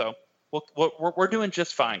Oklahoma. So we're doing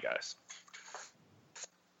just fine, guys.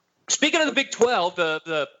 Speaking of the Big 12,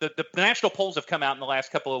 the national polls have come out in the last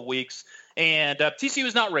couple of weeks, and TCU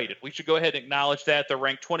is not rated. We should go ahead and acknowledge that. They're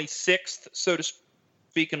ranked 26th, so to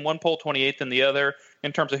speak, in one poll, 28th in the other,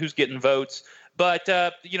 in terms of who's getting votes. But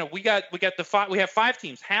we have 5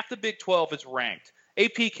 teams. Half the Big 12 is ranked.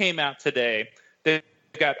 AP came out today. They've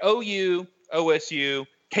got OU, OSU,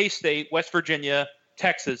 K-State, West Virginia,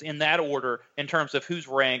 Texas in that order in terms of who's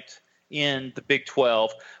ranked in the Big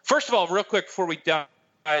 12. First of all, real quick before we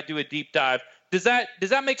do a deep dive, does that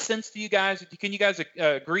make sense to you guys? Can you guys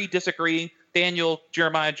agree, disagree? Daniel,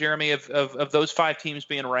 Jeremiah, Jeremy, of those 5 teams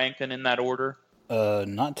being ranked and in that order?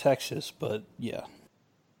 Not Texas, but yeah.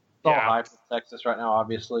 It's all hype with Texas right now,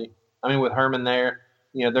 obviously. I mean, with Herman there,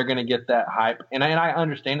 they're going to get that hype. And I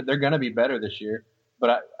understand it. They're going to be better this year.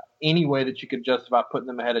 But any way that you could justify putting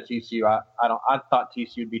them ahead of TCU, I thought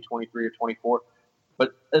TCU would be 23 or 24.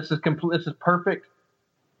 But this is perfect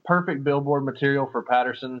billboard material for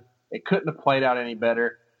Patterson. It couldn't have played out any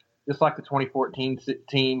better. Just like the 2014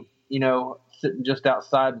 team, sitting just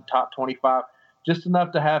outside the top 25, just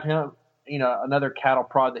enough to have him, another cattle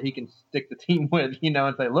prod that he can stick the team with,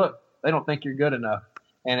 and say, look, they don't think you're good enough.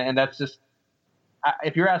 And that's just,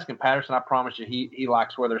 if you're asking Patterson, I promise you, he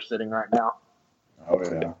likes where they're sitting right now. Oh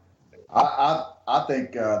yeah, I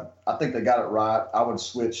think they got it right. I would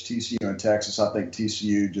switch TCU and Texas. I think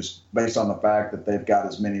TCU, just based on the fact that they've got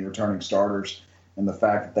as many returning starters and the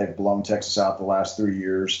fact that they've blown Texas out the last 3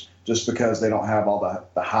 years, just because they don't have all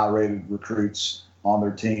the high-rated recruits on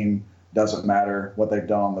their team doesn't matter. What they've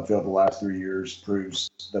done on the field the last 3 years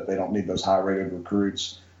proves that they don't need those high-rated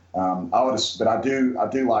recruits. But I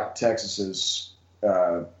do like Texas's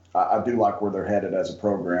I do like where they're headed as a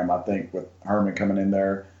program. I think with Herman coming in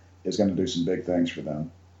there is going to do some big things for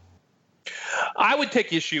them. I would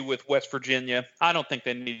take issue with West Virginia. I don't think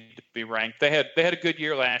they need to be ranked. They had a good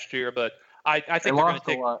year last year, but I think they're going to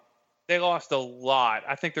take a lot. They lost a lot.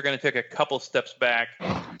 I think they're going to take a couple steps back.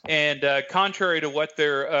 And contrary to what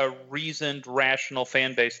their reasoned, rational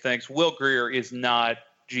fan base thinks, Will Grier is not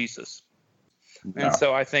Jesus. No. And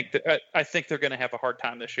so I think they're going to have a hard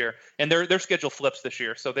time this year. And their schedule flips this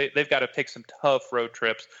year, so they've got to take some tough road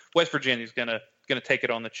trips. West Virginia's going to take it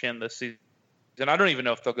on the chin this season. And I don't even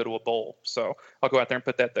know if they'll go to a bowl. So I'll go out there and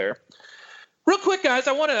put that there. Real quick, guys,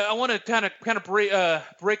 I want to kind of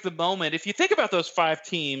break the moment. If you think about those 5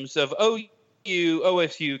 teams of OU,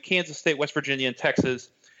 OSU, Kansas State, West Virginia, and Texas,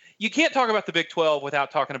 you can't talk about the Big 12 without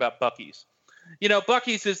talking about Buc-ee's. You know,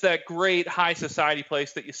 Buc-ee's is that great high society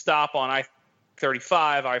place that you stop on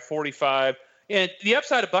I-35, I-45. And the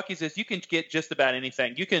upside of Buc-ee's is you can get just about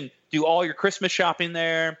anything. You can do all your Christmas shopping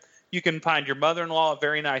there. You can find your mother-in-law a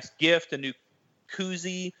very nice gift, a new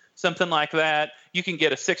koozie, something like that. You can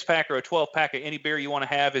get a 6-pack or a 12-pack of any beer you want to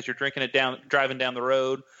have as you're driving down the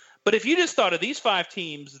road. But if you just thought of these 5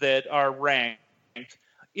 teams that are ranked,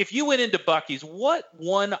 if you went into Buc-ee's, what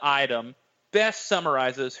one item best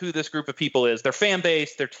summarizes who this group of people is? Their fan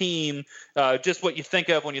base, their team, just what you think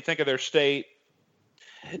of when you think of their state.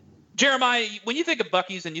 Jeremiah, when you think of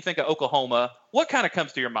Buc-ee's and you think of Oklahoma, what kind of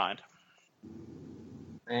comes to your mind?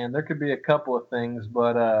 And there could be a couple of things,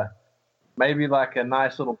 but maybe like a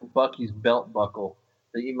nice little Buc-ee's belt buckle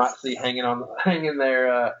that you might see hanging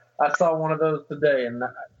there. I saw one of those today, and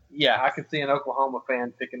I could see an Oklahoma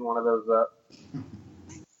fan picking one of those up.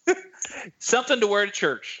 Something to wear to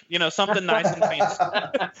church, something nice and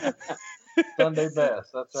fancy. Sunday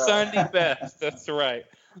best. That's right. Sunday best. That's right.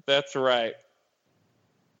 That's right.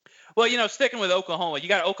 Well, sticking with Oklahoma, you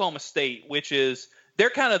got Oklahoma State, which is they're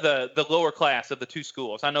kind of the lower class of the 2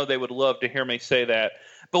 schools. I know they would love to hear me say that.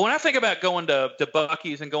 But when I think about going to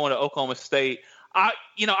Buc-ee's and going to Oklahoma State,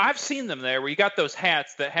 I've seen them there where you got those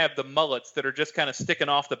hats that have the mullets that are just kind of sticking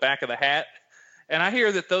off the back of the hat. And I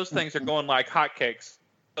hear that those things are going like hotcakes.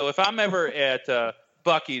 So if I'm ever at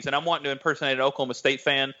Buc-ee's and I'm wanting to impersonate an Oklahoma State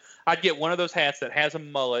fan, I'd get one of those hats that has a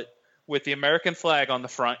mullet with the American flag on the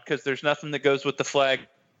front, because there's nothing that goes with the flag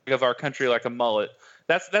of our country like a mullet.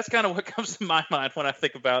 That's kind of what comes to my mind when I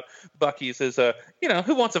think about Buc-ee's is,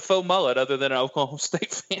 who wants a faux mullet other than an Oklahoma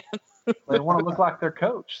State fan? They want to look like their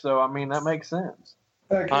coach, so, that makes sense.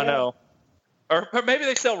 Okay. I know. Or maybe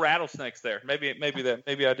they sell rattlesnakes there. Maybe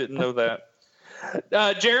I didn't know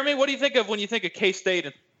that. Jeremy, what do you think of when you think of K-State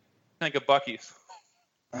and think of Buc-ee's?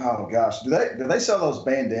 Oh gosh, do they sell those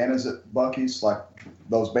bandanas at Buc-ee's, like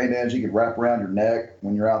those bandanas you can wrap around your neck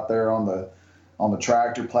when you're out there on the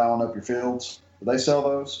tractor plowing up your fields? Do they sell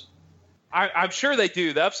those? I'm sure they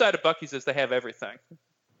do. The upside of Buc-ee's is they have everything.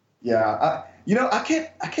 Yeah, I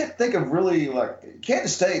can't think of really, like,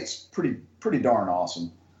 Kansas State's pretty darn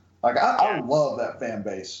awesome. Like I love that fan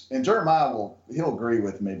base, and Jeremiah he'll agree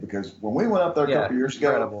with me, because when we went up there a couple years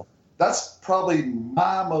ago, that's probably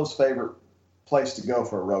my most favorite place to go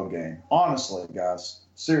for a road game. Honestly, guys,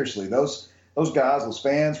 seriously, those guys, those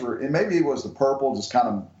fans were, and maybe it was the purple just kind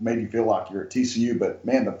of made you feel like you're at TCU, but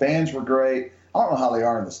man, the fans were great. I don't know how they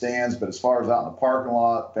are in the stands, but as far as out in the parking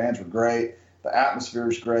lot, fans were great. The atmosphere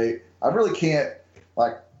is great. I really can't,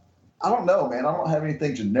 I don't know, man. I don't have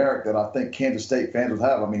anything generic that I think Kansas State fans would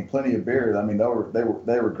have. I mean, plenty of beer. I mean, they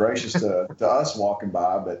were gracious to us walking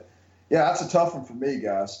by, but yeah, that's a tough one for me,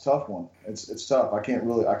 guys. Tough one. It's tough. I can't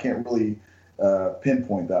really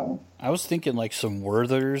pinpoint that one. I was thinking like some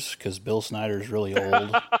Werthers, because Bill Snyder's really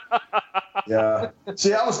old. Yeah.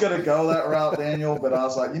 See, I was going to go that route, Daniel, but I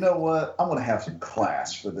was like, you know what? I'm going to have some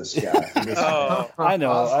class for this guy. I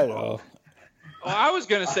know. Well, I was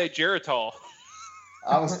going to say Geritol.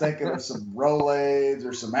 I was thinking of some Rolaids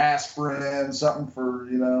or some aspirin, something for,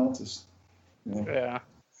 Yeah.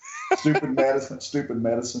 stupid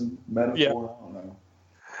medicine metaphor. Yeah. I don't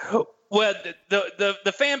know. Well,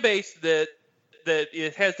 the fan base that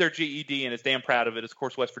it has their GED and is damn proud of it is, of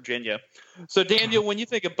course, West Virginia. So, Daniel, when you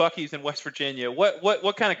think of Buc-ee's in West Virginia,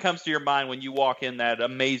 what kind of comes to your mind when you walk in that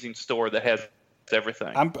amazing store that has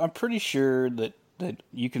everything? I'm pretty sure that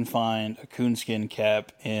you can find a coonskin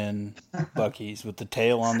cap in Buc-ee's with the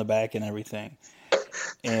tail on the back and everything.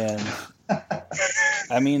 And,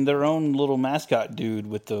 I mean, their own little mascot dude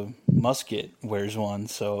with the musket wears one,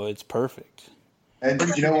 so it's perfect. And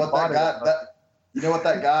you know what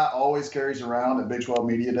that guy always carries around at Big 12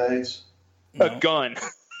 Media Days? A gun.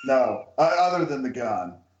 No, other than the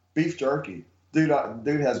gun. Beef jerky. Dude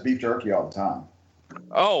has beef jerky all the time.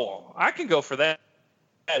 Oh, I can go for that.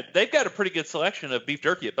 they've got a pretty good selection of beef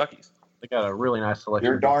jerky at Buc-ee's. They got a really nice selection.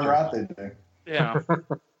 You're darn right they do. Yeah.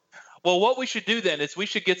 Well, what we should do then is we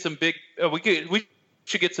should get some we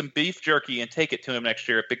should get some beef jerky and take it to him next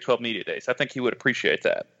year at Big 12 Media Days. I think he would appreciate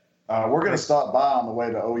that. We're going to stop by on the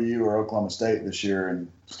way to OU or Oklahoma State this year and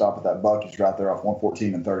stop at that Buc-ee's right there off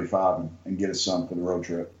 114 and 35 and get us some for the road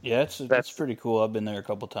trip. Yeah, that's pretty cool. I've been there a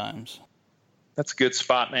couple times. That's a good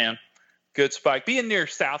spot, man. Good spot. Being near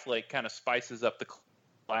South Lake kind of spices up the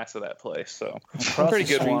class of that place. So Across pretty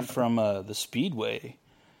the good one from the Speedway.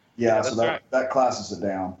 Yeah, so that classes it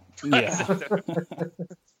down. Yeah.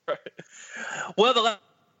 Right. Well, the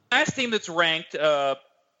last team that's ranked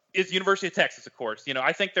is University of Texas, of course. You know,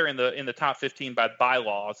 I think they're in the top 15 by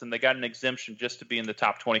bylaws, and they got an exemption just to be in the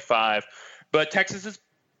top 25. But Texas is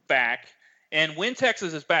back, and when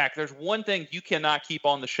Texas is back, there's one thing you cannot keep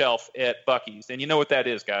on the shelf at Buc-ee's, and you know what that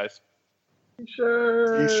is, guys?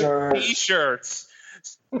 T-shirts.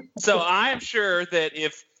 So I'm sure that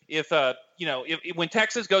if when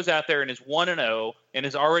Texas goes out there and is 1-0 and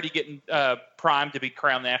is already getting primed to be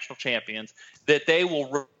crowned national champions, that they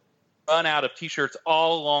will run out of T-shirts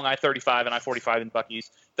all along I-35 and I-45 in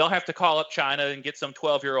Buc-ee's. They'll have to call up China and get some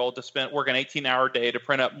 12-year-old to work an 18-hour day to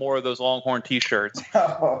print up more of those Longhorn T-shirts.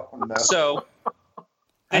 Oh, no. So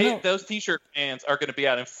those T-shirt fans are going to be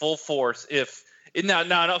out in full force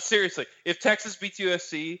no, seriously. If Texas beats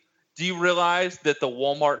USC, do you realize that the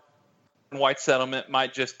Walmart White Settlement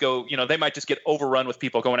might just go, they might just get overrun with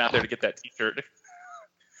people going out there to get that T-shirt.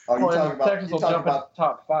 Oh, Texas will jump into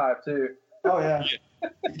top 5 too. Oh yeah.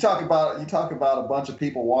 You talk about a bunch of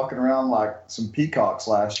people walking around like some peacocks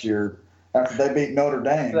last year after they beat Notre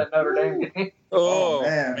Dame. That Notre Dame game. Oh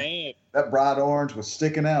man, that bright orange was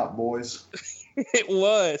sticking out, boys. It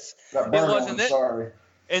was. That burnt orange, sorry.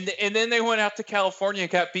 And then they went out to California and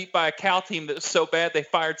got beat by a Cal team that was so bad they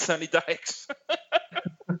fired Sonny Dykes.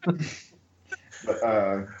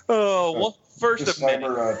 First of many.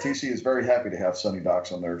 TC is very happy to have Sonny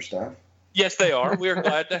Dykes on their staff. Yes, they are. We are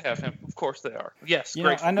glad to have him. Of course they are. Yes,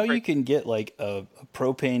 I know you can get like a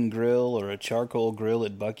propane grill or a charcoal grill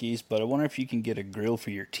at Buc-ee's, but I wonder if you can get a grill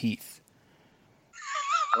for your teeth.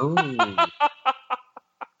 Oh.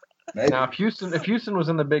 Now, if Houston was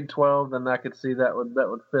in the Big 12, then I could see that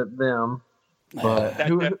would fit them.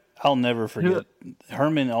 But I'll never forget.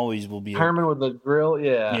 Herman always will be. Herman with the grill,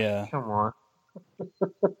 yeah. Come on.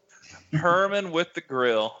 Herman with the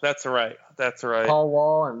grill. That's right. Paul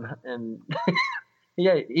Wall and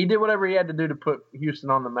yeah, he did whatever he had to do to put Houston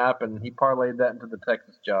on the map, and he parlayed that into the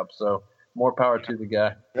Texas job. So more power to the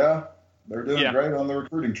guy. Yeah, they're doing great on the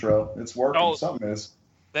recruiting trail. It's working. Something is.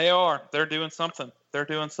 They are. They're doing something. They're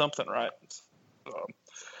doing something right.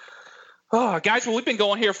 Guys, well, we've been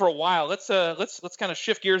going here for a while. Let's kind of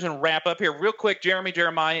shift gears and wrap up here real quick.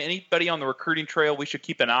 Jeremiah, anybody on the recruiting trail we should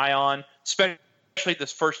keep an eye on, especially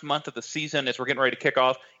this first month of the season as we're getting ready to kick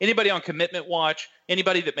off? Anybody on commitment watch?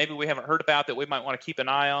 Anybody that maybe we haven't heard about that we might want to keep an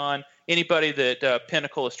eye on? Anybody that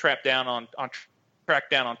Pinnacle has tracked down on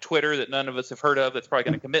Twitter that none of us have heard of that's probably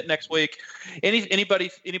going to commit next week? Anybody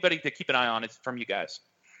to keep an eye on? It's from you guys.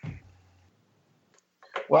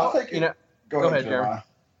 Well, go ahead, Jeremiah.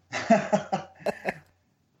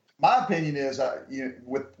 My opinion is,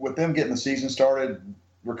 with them getting the season started,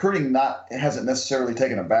 recruiting hasn't necessarily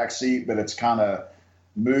taken a back seat, but it's kind of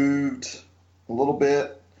moved a little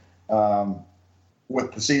bit.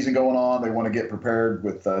 With the season going on, they want to get prepared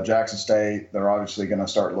with Jackson State. They're obviously going to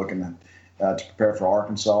start looking to prepare for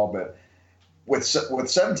Arkansas. But with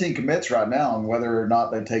 17 commits right now, and whether or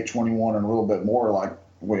not they take 21 and a little bit more, like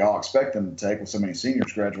we all expect them to take with so many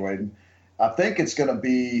seniors graduating, I think it's going to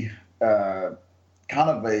be kind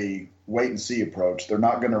of a wait-and-see approach. They're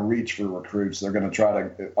not going to reach for recruits. They're going to try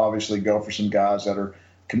to obviously go for some guys that are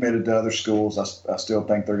committed to other schools. I still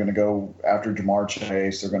think they're going to go after Jamar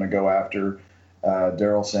Chase. They're going to go after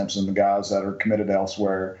Darrell Simpson, the guys that are committed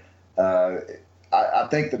elsewhere. I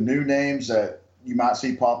think the new names that you might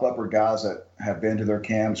see pop up are guys that have been to their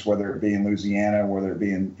camps, whether it be in Louisiana, whether it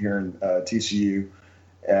be here in TCU.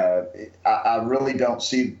 I really don't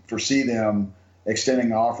foresee them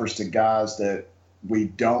extending offers to guys that we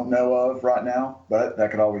don't know of right now, but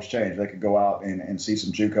that could always change. They could go out and see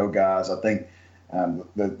some JUCO guys. I think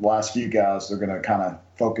the last few guys, they're going to kind of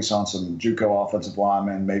focus on some JUCO offensive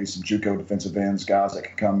linemen, maybe some JUCO defensive ends, guys that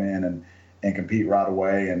can come in and compete right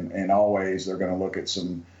away. And always they're going to look at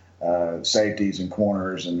some safeties and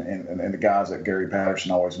corners and the guys that Gary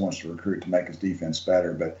Patterson always wants to recruit to make his defense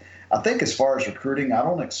better. But I think as far as recruiting, I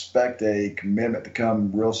don't expect a commitment to come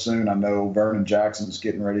real soon. I know Vernon Jackson is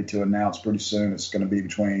getting ready to announce pretty soon. It's going to be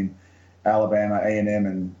between Alabama,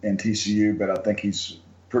 A&M, and TCU, but I think he's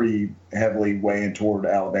pretty heavily weighing toward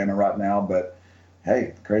Alabama right now. But,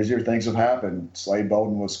 hey, crazier things have happened. Slade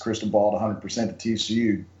Bolden was crystal balled 100% at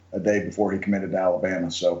TCU a day before he committed to Alabama.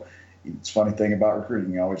 So it's a funny thing about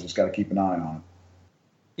recruiting. You always just got to keep an eye on it.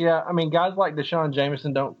 Yeah, I mean, guys like Deshaun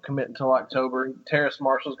Jameson don't commit until October. Terrace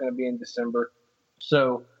Marshall's going to be in December.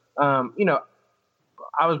 So,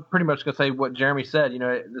 I was pretty much going to say what Jeremy said.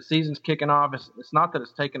 The season's kicking off. It's not that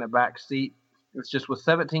it's taking a back seat. It's just with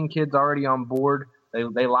 17 kids already on board,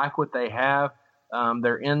 they like what they have.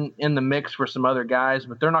 They're in the mix for some other guys,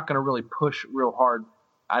 but they're not going to really push real hard,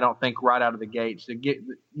 I don't think, right out of the gates.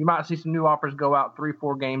 You might see some new offers go out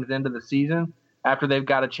 3-4 games into the season after they've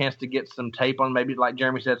got a chance to get some tape on, maybe like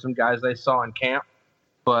Jeremy said, some guys they saw in camp.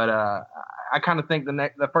 But I kind of think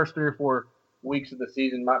the first 3 or 4 weeks of the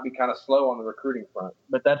season might be kind of slow on the recruiting front,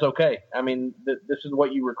 but that's okay. I mean, this is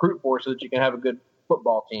what you recruit for so that you can have a good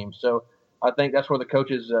football team. So I think that's where the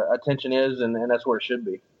coach's attention is, and that's where it should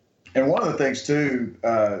be. And one of the things, too,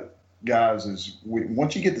 guys, is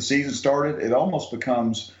once you get the season started, it almost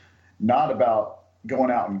becomes not about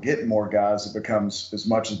going out and getting more guys. It becomes as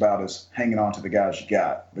much about as hanging on to the guys you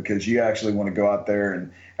got, because you actually want to go out there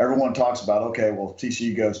and everyone talks about, okay, well, if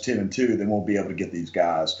TCU goes 10-2, then we'll be able to get these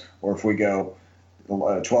guys. Or if we go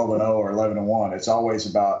 12-0 or 11-1, it's always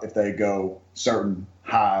about if they go certain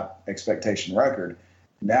high expectation record.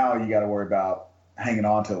 Now you got to worry about hanging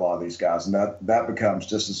on to a lot of these guys, and that becomes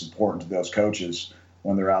just as important to those coaches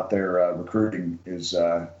when they're out there recruiting, is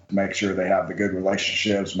to make sure they have the good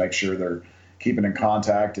relationships, make sure they're keeping in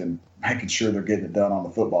contact, and making sure they're getting it done on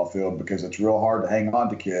the football field, because it's real hard to hang on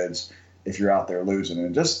to kids if you're out there losing.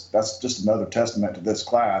 And that's just another testament to this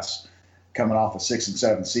class coming off a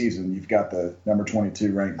 6-7 season. You've got the number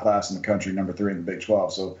 22 ranked class in the country, number 3 in the Big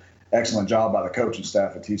 12. So excellent job by the coaching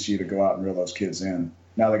staff at TCU to go out and reel those kids in.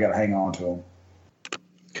 Now they got to hang on to them.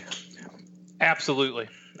 Absolutely.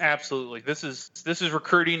 This is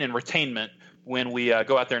recruiting and retainment when we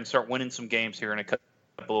go out there and start winning some games here in a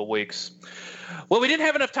couple of weeks. Well, we didn't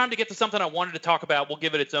have enough time to get to something I wanted to talk about. We'll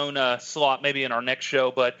give it its own slot maybe in our next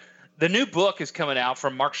show. But the new book is coming out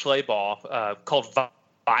from Mark Schleybaugh called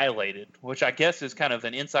Violated, which I guess is kind of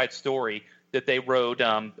an inside story that they wrote.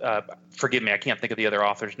 Forgive me, I can't think of the other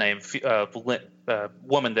author's name.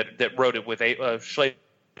 Woman that wrote it with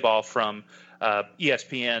Schleybaugh from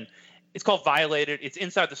ESPN. It's called Violated. It's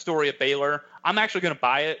inside the story of Baylor. I'm actually going to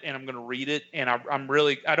buy it, and I'm going to read it. And I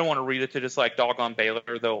don't want to read it to just like dog on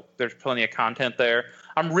Baylor, though there's plenty of content there.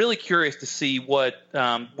 I'm really curious to see what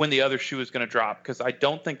when the other shoe is going to drop, because I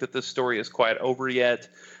don't think that this story is quite over yet.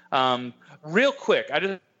 Real quick, I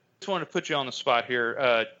just want to put you on the spot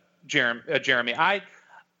here, Jeremy. I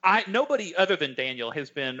nobody other than Daniel has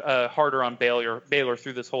been harder on Baylor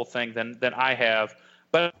through this whole thing than I have,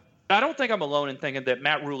 but I don't think I'm alone in thinking that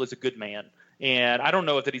Matt Rule is a good man. And I don't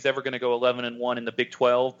know that he's ever going to go 11-1 in the Big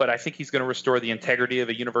 12, but I think he's going to restore the integrity of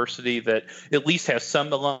a university that at least has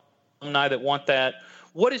some alumni that want that.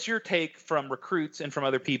 What is your take from recruits and from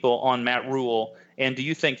other people on Matt Rule? And do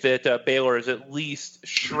you think that Baylor is at least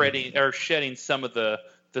shedding some of the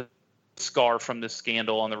scar from this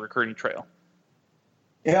scandal on the recruiting trail?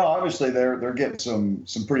 Yeah, obviously they're getting some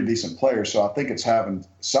pretty decent players, so I think it's having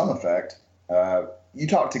some effect. You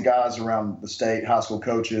talk to guys around the state, high school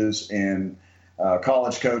coaches and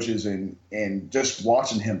college coaches, and just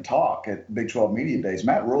watching him talk at Big 12 Media Days,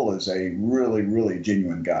 Matt Rule is a really, really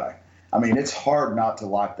genuine guy. I mean, it's hard not to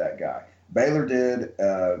like that guy. Baylor did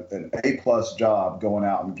an A-plus job going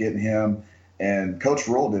out and getting him, and Coach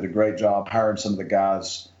Rule did a great job hiring some of the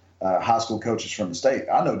guys, high school coaches from the state.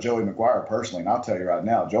 I know Joey McGuire personally, and I'll tell you right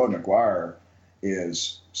now, Joey McGuire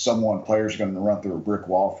is someone players are going to run through a brick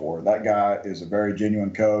wall for. That guy is a very genuine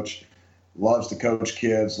coach, loves to coach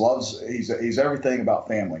kids, he's everything about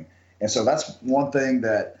family. And so that's one thing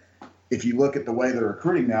that if you look at the way they're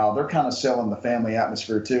recruiting now, they're kind of selling the family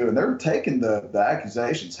atmosphere too, and they're taking the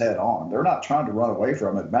accusations head on. They're not trying to run away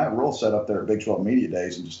from it. Matt Rule sat up there at Big 12 Media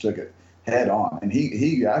Days and just took it head on. And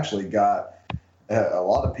he actually got a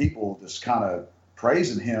lot of people just kind of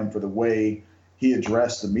praising him for the way he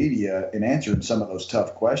addressed the media and answered some of those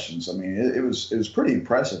tough questions. I mean, it was pretty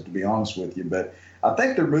impressive, to be honest with you. But I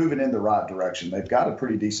think they're moving in the right direction. They've got a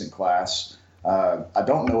pretty decent class. I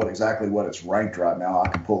don't know exactly what it's ranked right now. I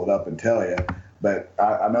can pull it up and tell you. But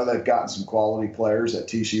I know they've gotten some quality players that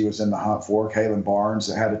TCU was in the hunt for. Kalen Barnes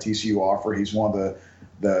that had a TCU offer. He's one of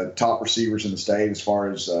the top receivers in the state as far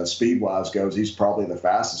as speed-wise goes. He's probably the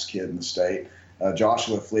fastest kid in the state.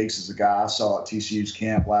 Joshua Fleeks is a guy I saw at TCU's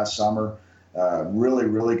camp last summer. Really,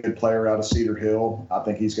 really good player out of Cedar Hill. I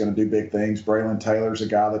think he's going to do big things. Braylon Taylor's a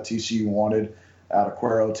guy that TCU wanted. out of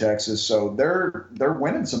Cuero, Texas. So they're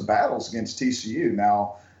winning some battles against TCU.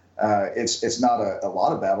 Now, it's not a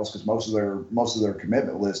lot of battles because most of their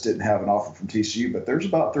commitment list didn't have an offer from TCU, but there's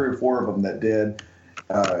about 3 or 4 of them that did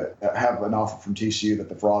have an offer from TCU that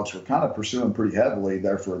the Frogs were kind of pursuing pretty heavily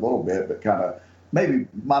there for a little bit, but kind of maybe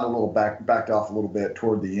might have backed off a little bit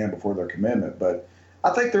toward the end before their commitment. But I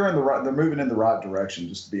think they're moving in the right direction,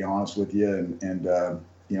 just to be honest with you. And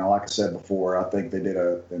like I said before, I think they did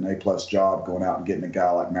an A+ job going out and getting a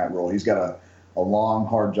guy like Matt Rule. He's got a long,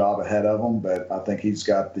 hard job ahead of him, but I think he's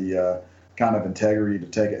got the kind of integrity to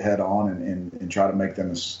take it head on and try to make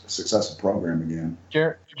them a successful program again.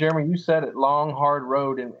 Jeremy, you said it, long, hard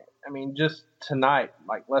road. And, I mean, just tonight,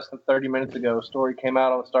 like less than 30 minutes ago, a story came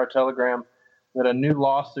out on the Star-Telegram that a new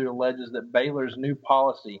lawsuit alleges that Baylor's new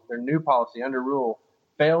policy under Rule,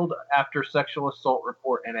 failed after sexual assault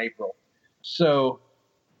report in April. So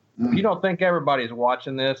if you don't think everybody's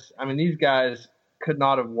watching this, I mean, these guys could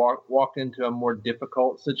not have walked into a more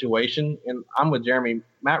difficult situation. And I'm with Jeremy.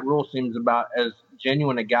 Matt Rule seems about as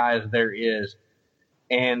genuine a guy as there is.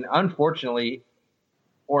 And unfortunately,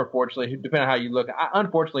 or fortunately, depending on how you look,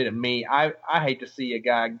 unfortunately to me, I hate to see a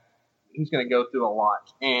guy, he's going to go through a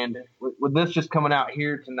lot. And with this just coming out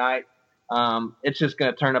here tonight, it's just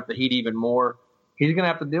going to turn up the heat even more. He's going to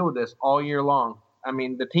have to deal with this all year long. I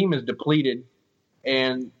mean, the team is depleted,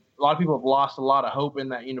 and a lot of people have lost a lot of hope in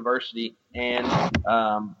that university. And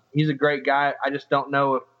he's a great guy. I just don't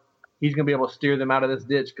know if he's going to be able to steer them out of this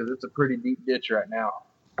ditch because it's a pretty deep ditch right now.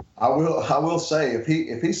 I will say if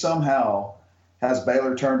he somehow has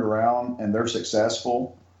Baylor turned around and they're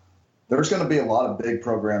successful, there's going to be a lot of big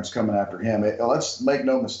programs coming after him. Let's make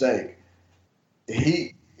no mistake.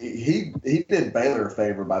 He did Baylor a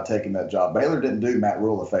favor by taking that job. Baylor didn't do Matt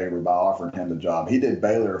Rule a favor by offering him the job. He did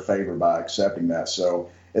Baylor a favor by accepting that. So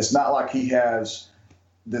it's not like he has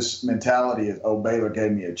this mentality of, oh, Baylor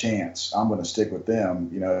gave me a chance, I'm going to stick with them.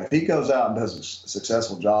 If he goes out and does a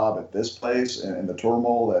successful job at this place and the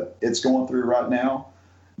turmoil that it's going through right now,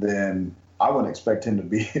 then I wouldn't expect him to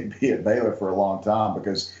be at Baylor for a long time,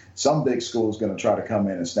 because some big school is going to try to come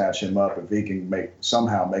in and snatch him up if he can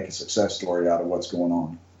somehow make a success story out of what's going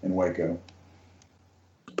on in Waco.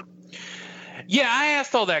 Yeah, I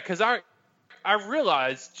asked all that because I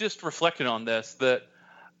realized, just reflecting on this, that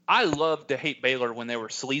I loved to hate Baylor when they were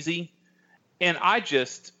sleazy, and I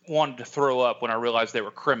just wanted to throw up when I realized they were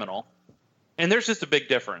criminal. And there's just a big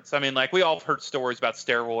difference. I mean, like, we all heard stories about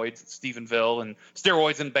steroids at Stephenville and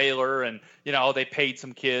steroids in Baylor, and, they paid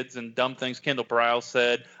some kids and dumb things Kendall Briles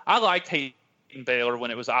said. I liked hating Baylor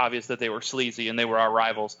when it was obvious that they were sleazy and they were our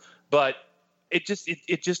rivals. But it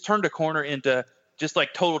just turned a corner into just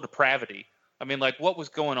like total depravity. I mean, like, what was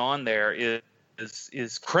going on there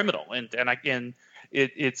is criminal, and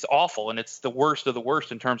it's awful, and it's the worst of the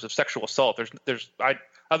worst in terms of sexual assault.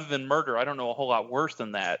 Other than murder, I don't know a whole lot worse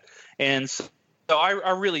than that. And so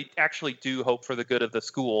I really actually do hope for the good of the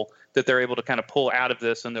school that they're able to kind of pull out of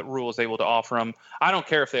this, and that Rule is able to offer them. I don't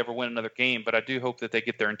care if they ever win another game, but I do hope that they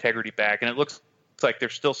get their integrity back. And it looks like they're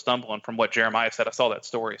still stumbling from what Jeremiah said. I saw that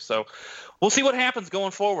story. So we'll see what happens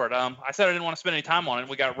going forward. I said I didn't want to spend any time on it.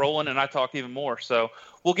 We got rolling, and I talked even more. So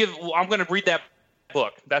I'm going to read that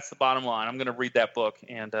book. That's the bottom line. I'm going to read that book,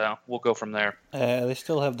 and we'll go from there. They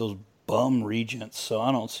still have those bum regents, so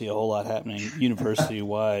I don't see a whole lot happening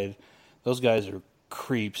university-wide. Those guys are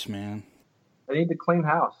creeps, man. They need to clean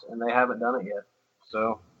house, and they haven't done it yet.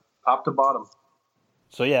 So, top to bottom.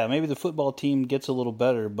 So, yeah, maybe the football team gets a little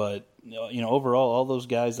better, but, overall, all those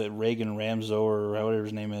guys that Reagan Ramzo or whatever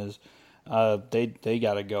his name is, they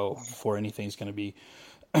got to go before anything's going to be,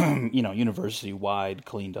 university-wide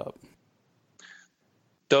cleaned up.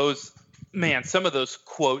 Some of those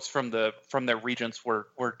quotes from their regents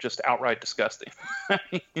were just outright disgusting.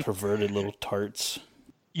 Perverted little tarts.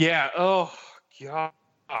 Yeah. Oh gosh.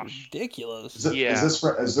 Ridiculous.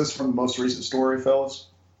 Is this from the most recent story, fellas?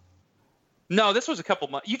 No, this was a couple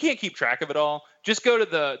months. You can't keep track of it all. Just go to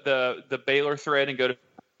the Baylor thread and go to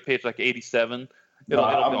page like 87. It'll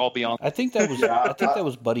all be on. I think that was that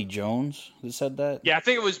was Buddy Jones that said that. Yeah, I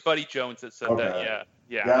think it was Buddy Jones that said that.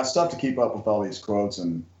 Yeah. It's tough to keep up with all these quotes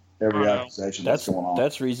and every accusation that's going on.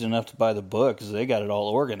 That's reason enough to buy the book, because they got it all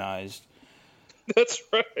organized. That's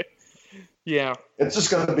right. Yeah. It's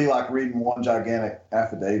just going to be like reading one gigantic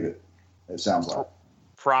affidavit, it sounds like.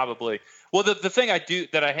 Probably. Well, the thing I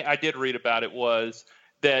did read about it was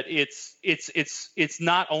that it's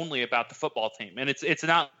not only about the football team, and it's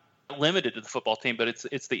not limited to the football team, but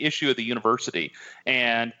it's the issue of the university.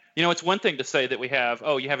 And it's one thing to say that you have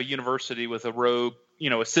a university with a rogue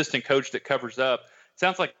assistant coach that covers up. It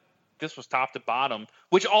sounds like this was top to bottom,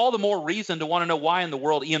 which all the more reason to want to know why in the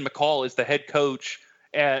world Ian McCall is the head coach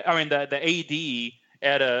the AD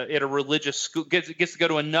at a religious school, gets to go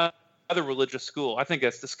to another religious school. I think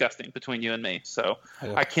that's disgusting between you and me. So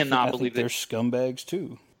I cannot believe they're scumbags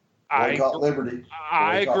too. Liberty.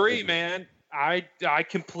 I agree, man. I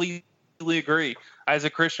completely agree. As a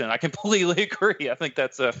Christian, I completely agree. I think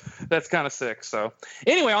that's kind of sick. So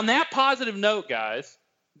anyway, on that positive note, guys,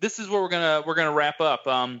 this is where we're gonna wrap up.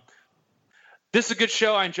 This is a good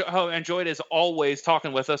show. I enjoyed, as always,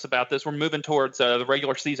 talking with us about this. We're moving towards the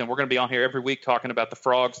regular season. We're going to be on here every week talking about the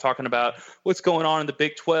Frogs, talking about what's going on in the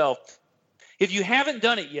Big 12. If you haven't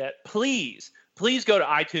done it yet, please go to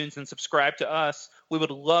iTunes and subscribe to us. We would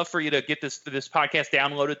love for you to get this podcast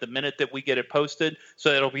downloaded the minute that we get it posted,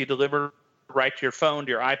 so that it'll be delivered right to your phone,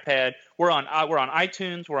 to your iPad. We're on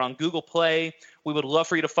iTunes. We're on Google Play. We would love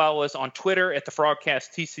for you to follow us on Twitter at the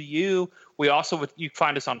FrogCast TCU. You can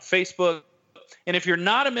find us on Facebook. And if you're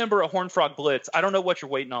not a member of Horned Frog Blitz, I don't know what you're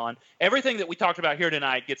waiting on. Everything that we talked about here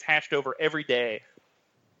tonight gets hashed over every day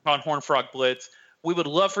on Horned Frog Blitz. We would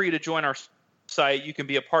love for you to join our site. You can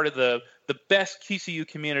be a part of the best TCU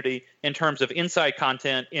community in terms of inside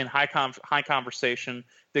content and high conversation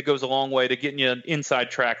that goes a long way to getting you an inside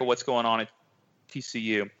track of what's going on at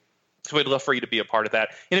TCU. So we'd love for you to be a part of that.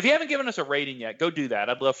 And if you haven't given us a rating yet, go do that.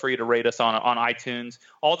 I'd love for you to rate us on iTunes.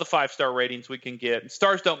 All the 5-star ratings we can get.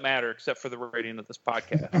 Stars don't matter except for the rating of this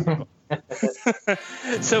podcast.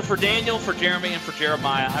 So for Daniel, for Jeremy, and for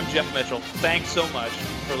Jeremiah, I'm Jeff Mitchell. Thanks so much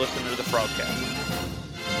for listening to the FrogCast.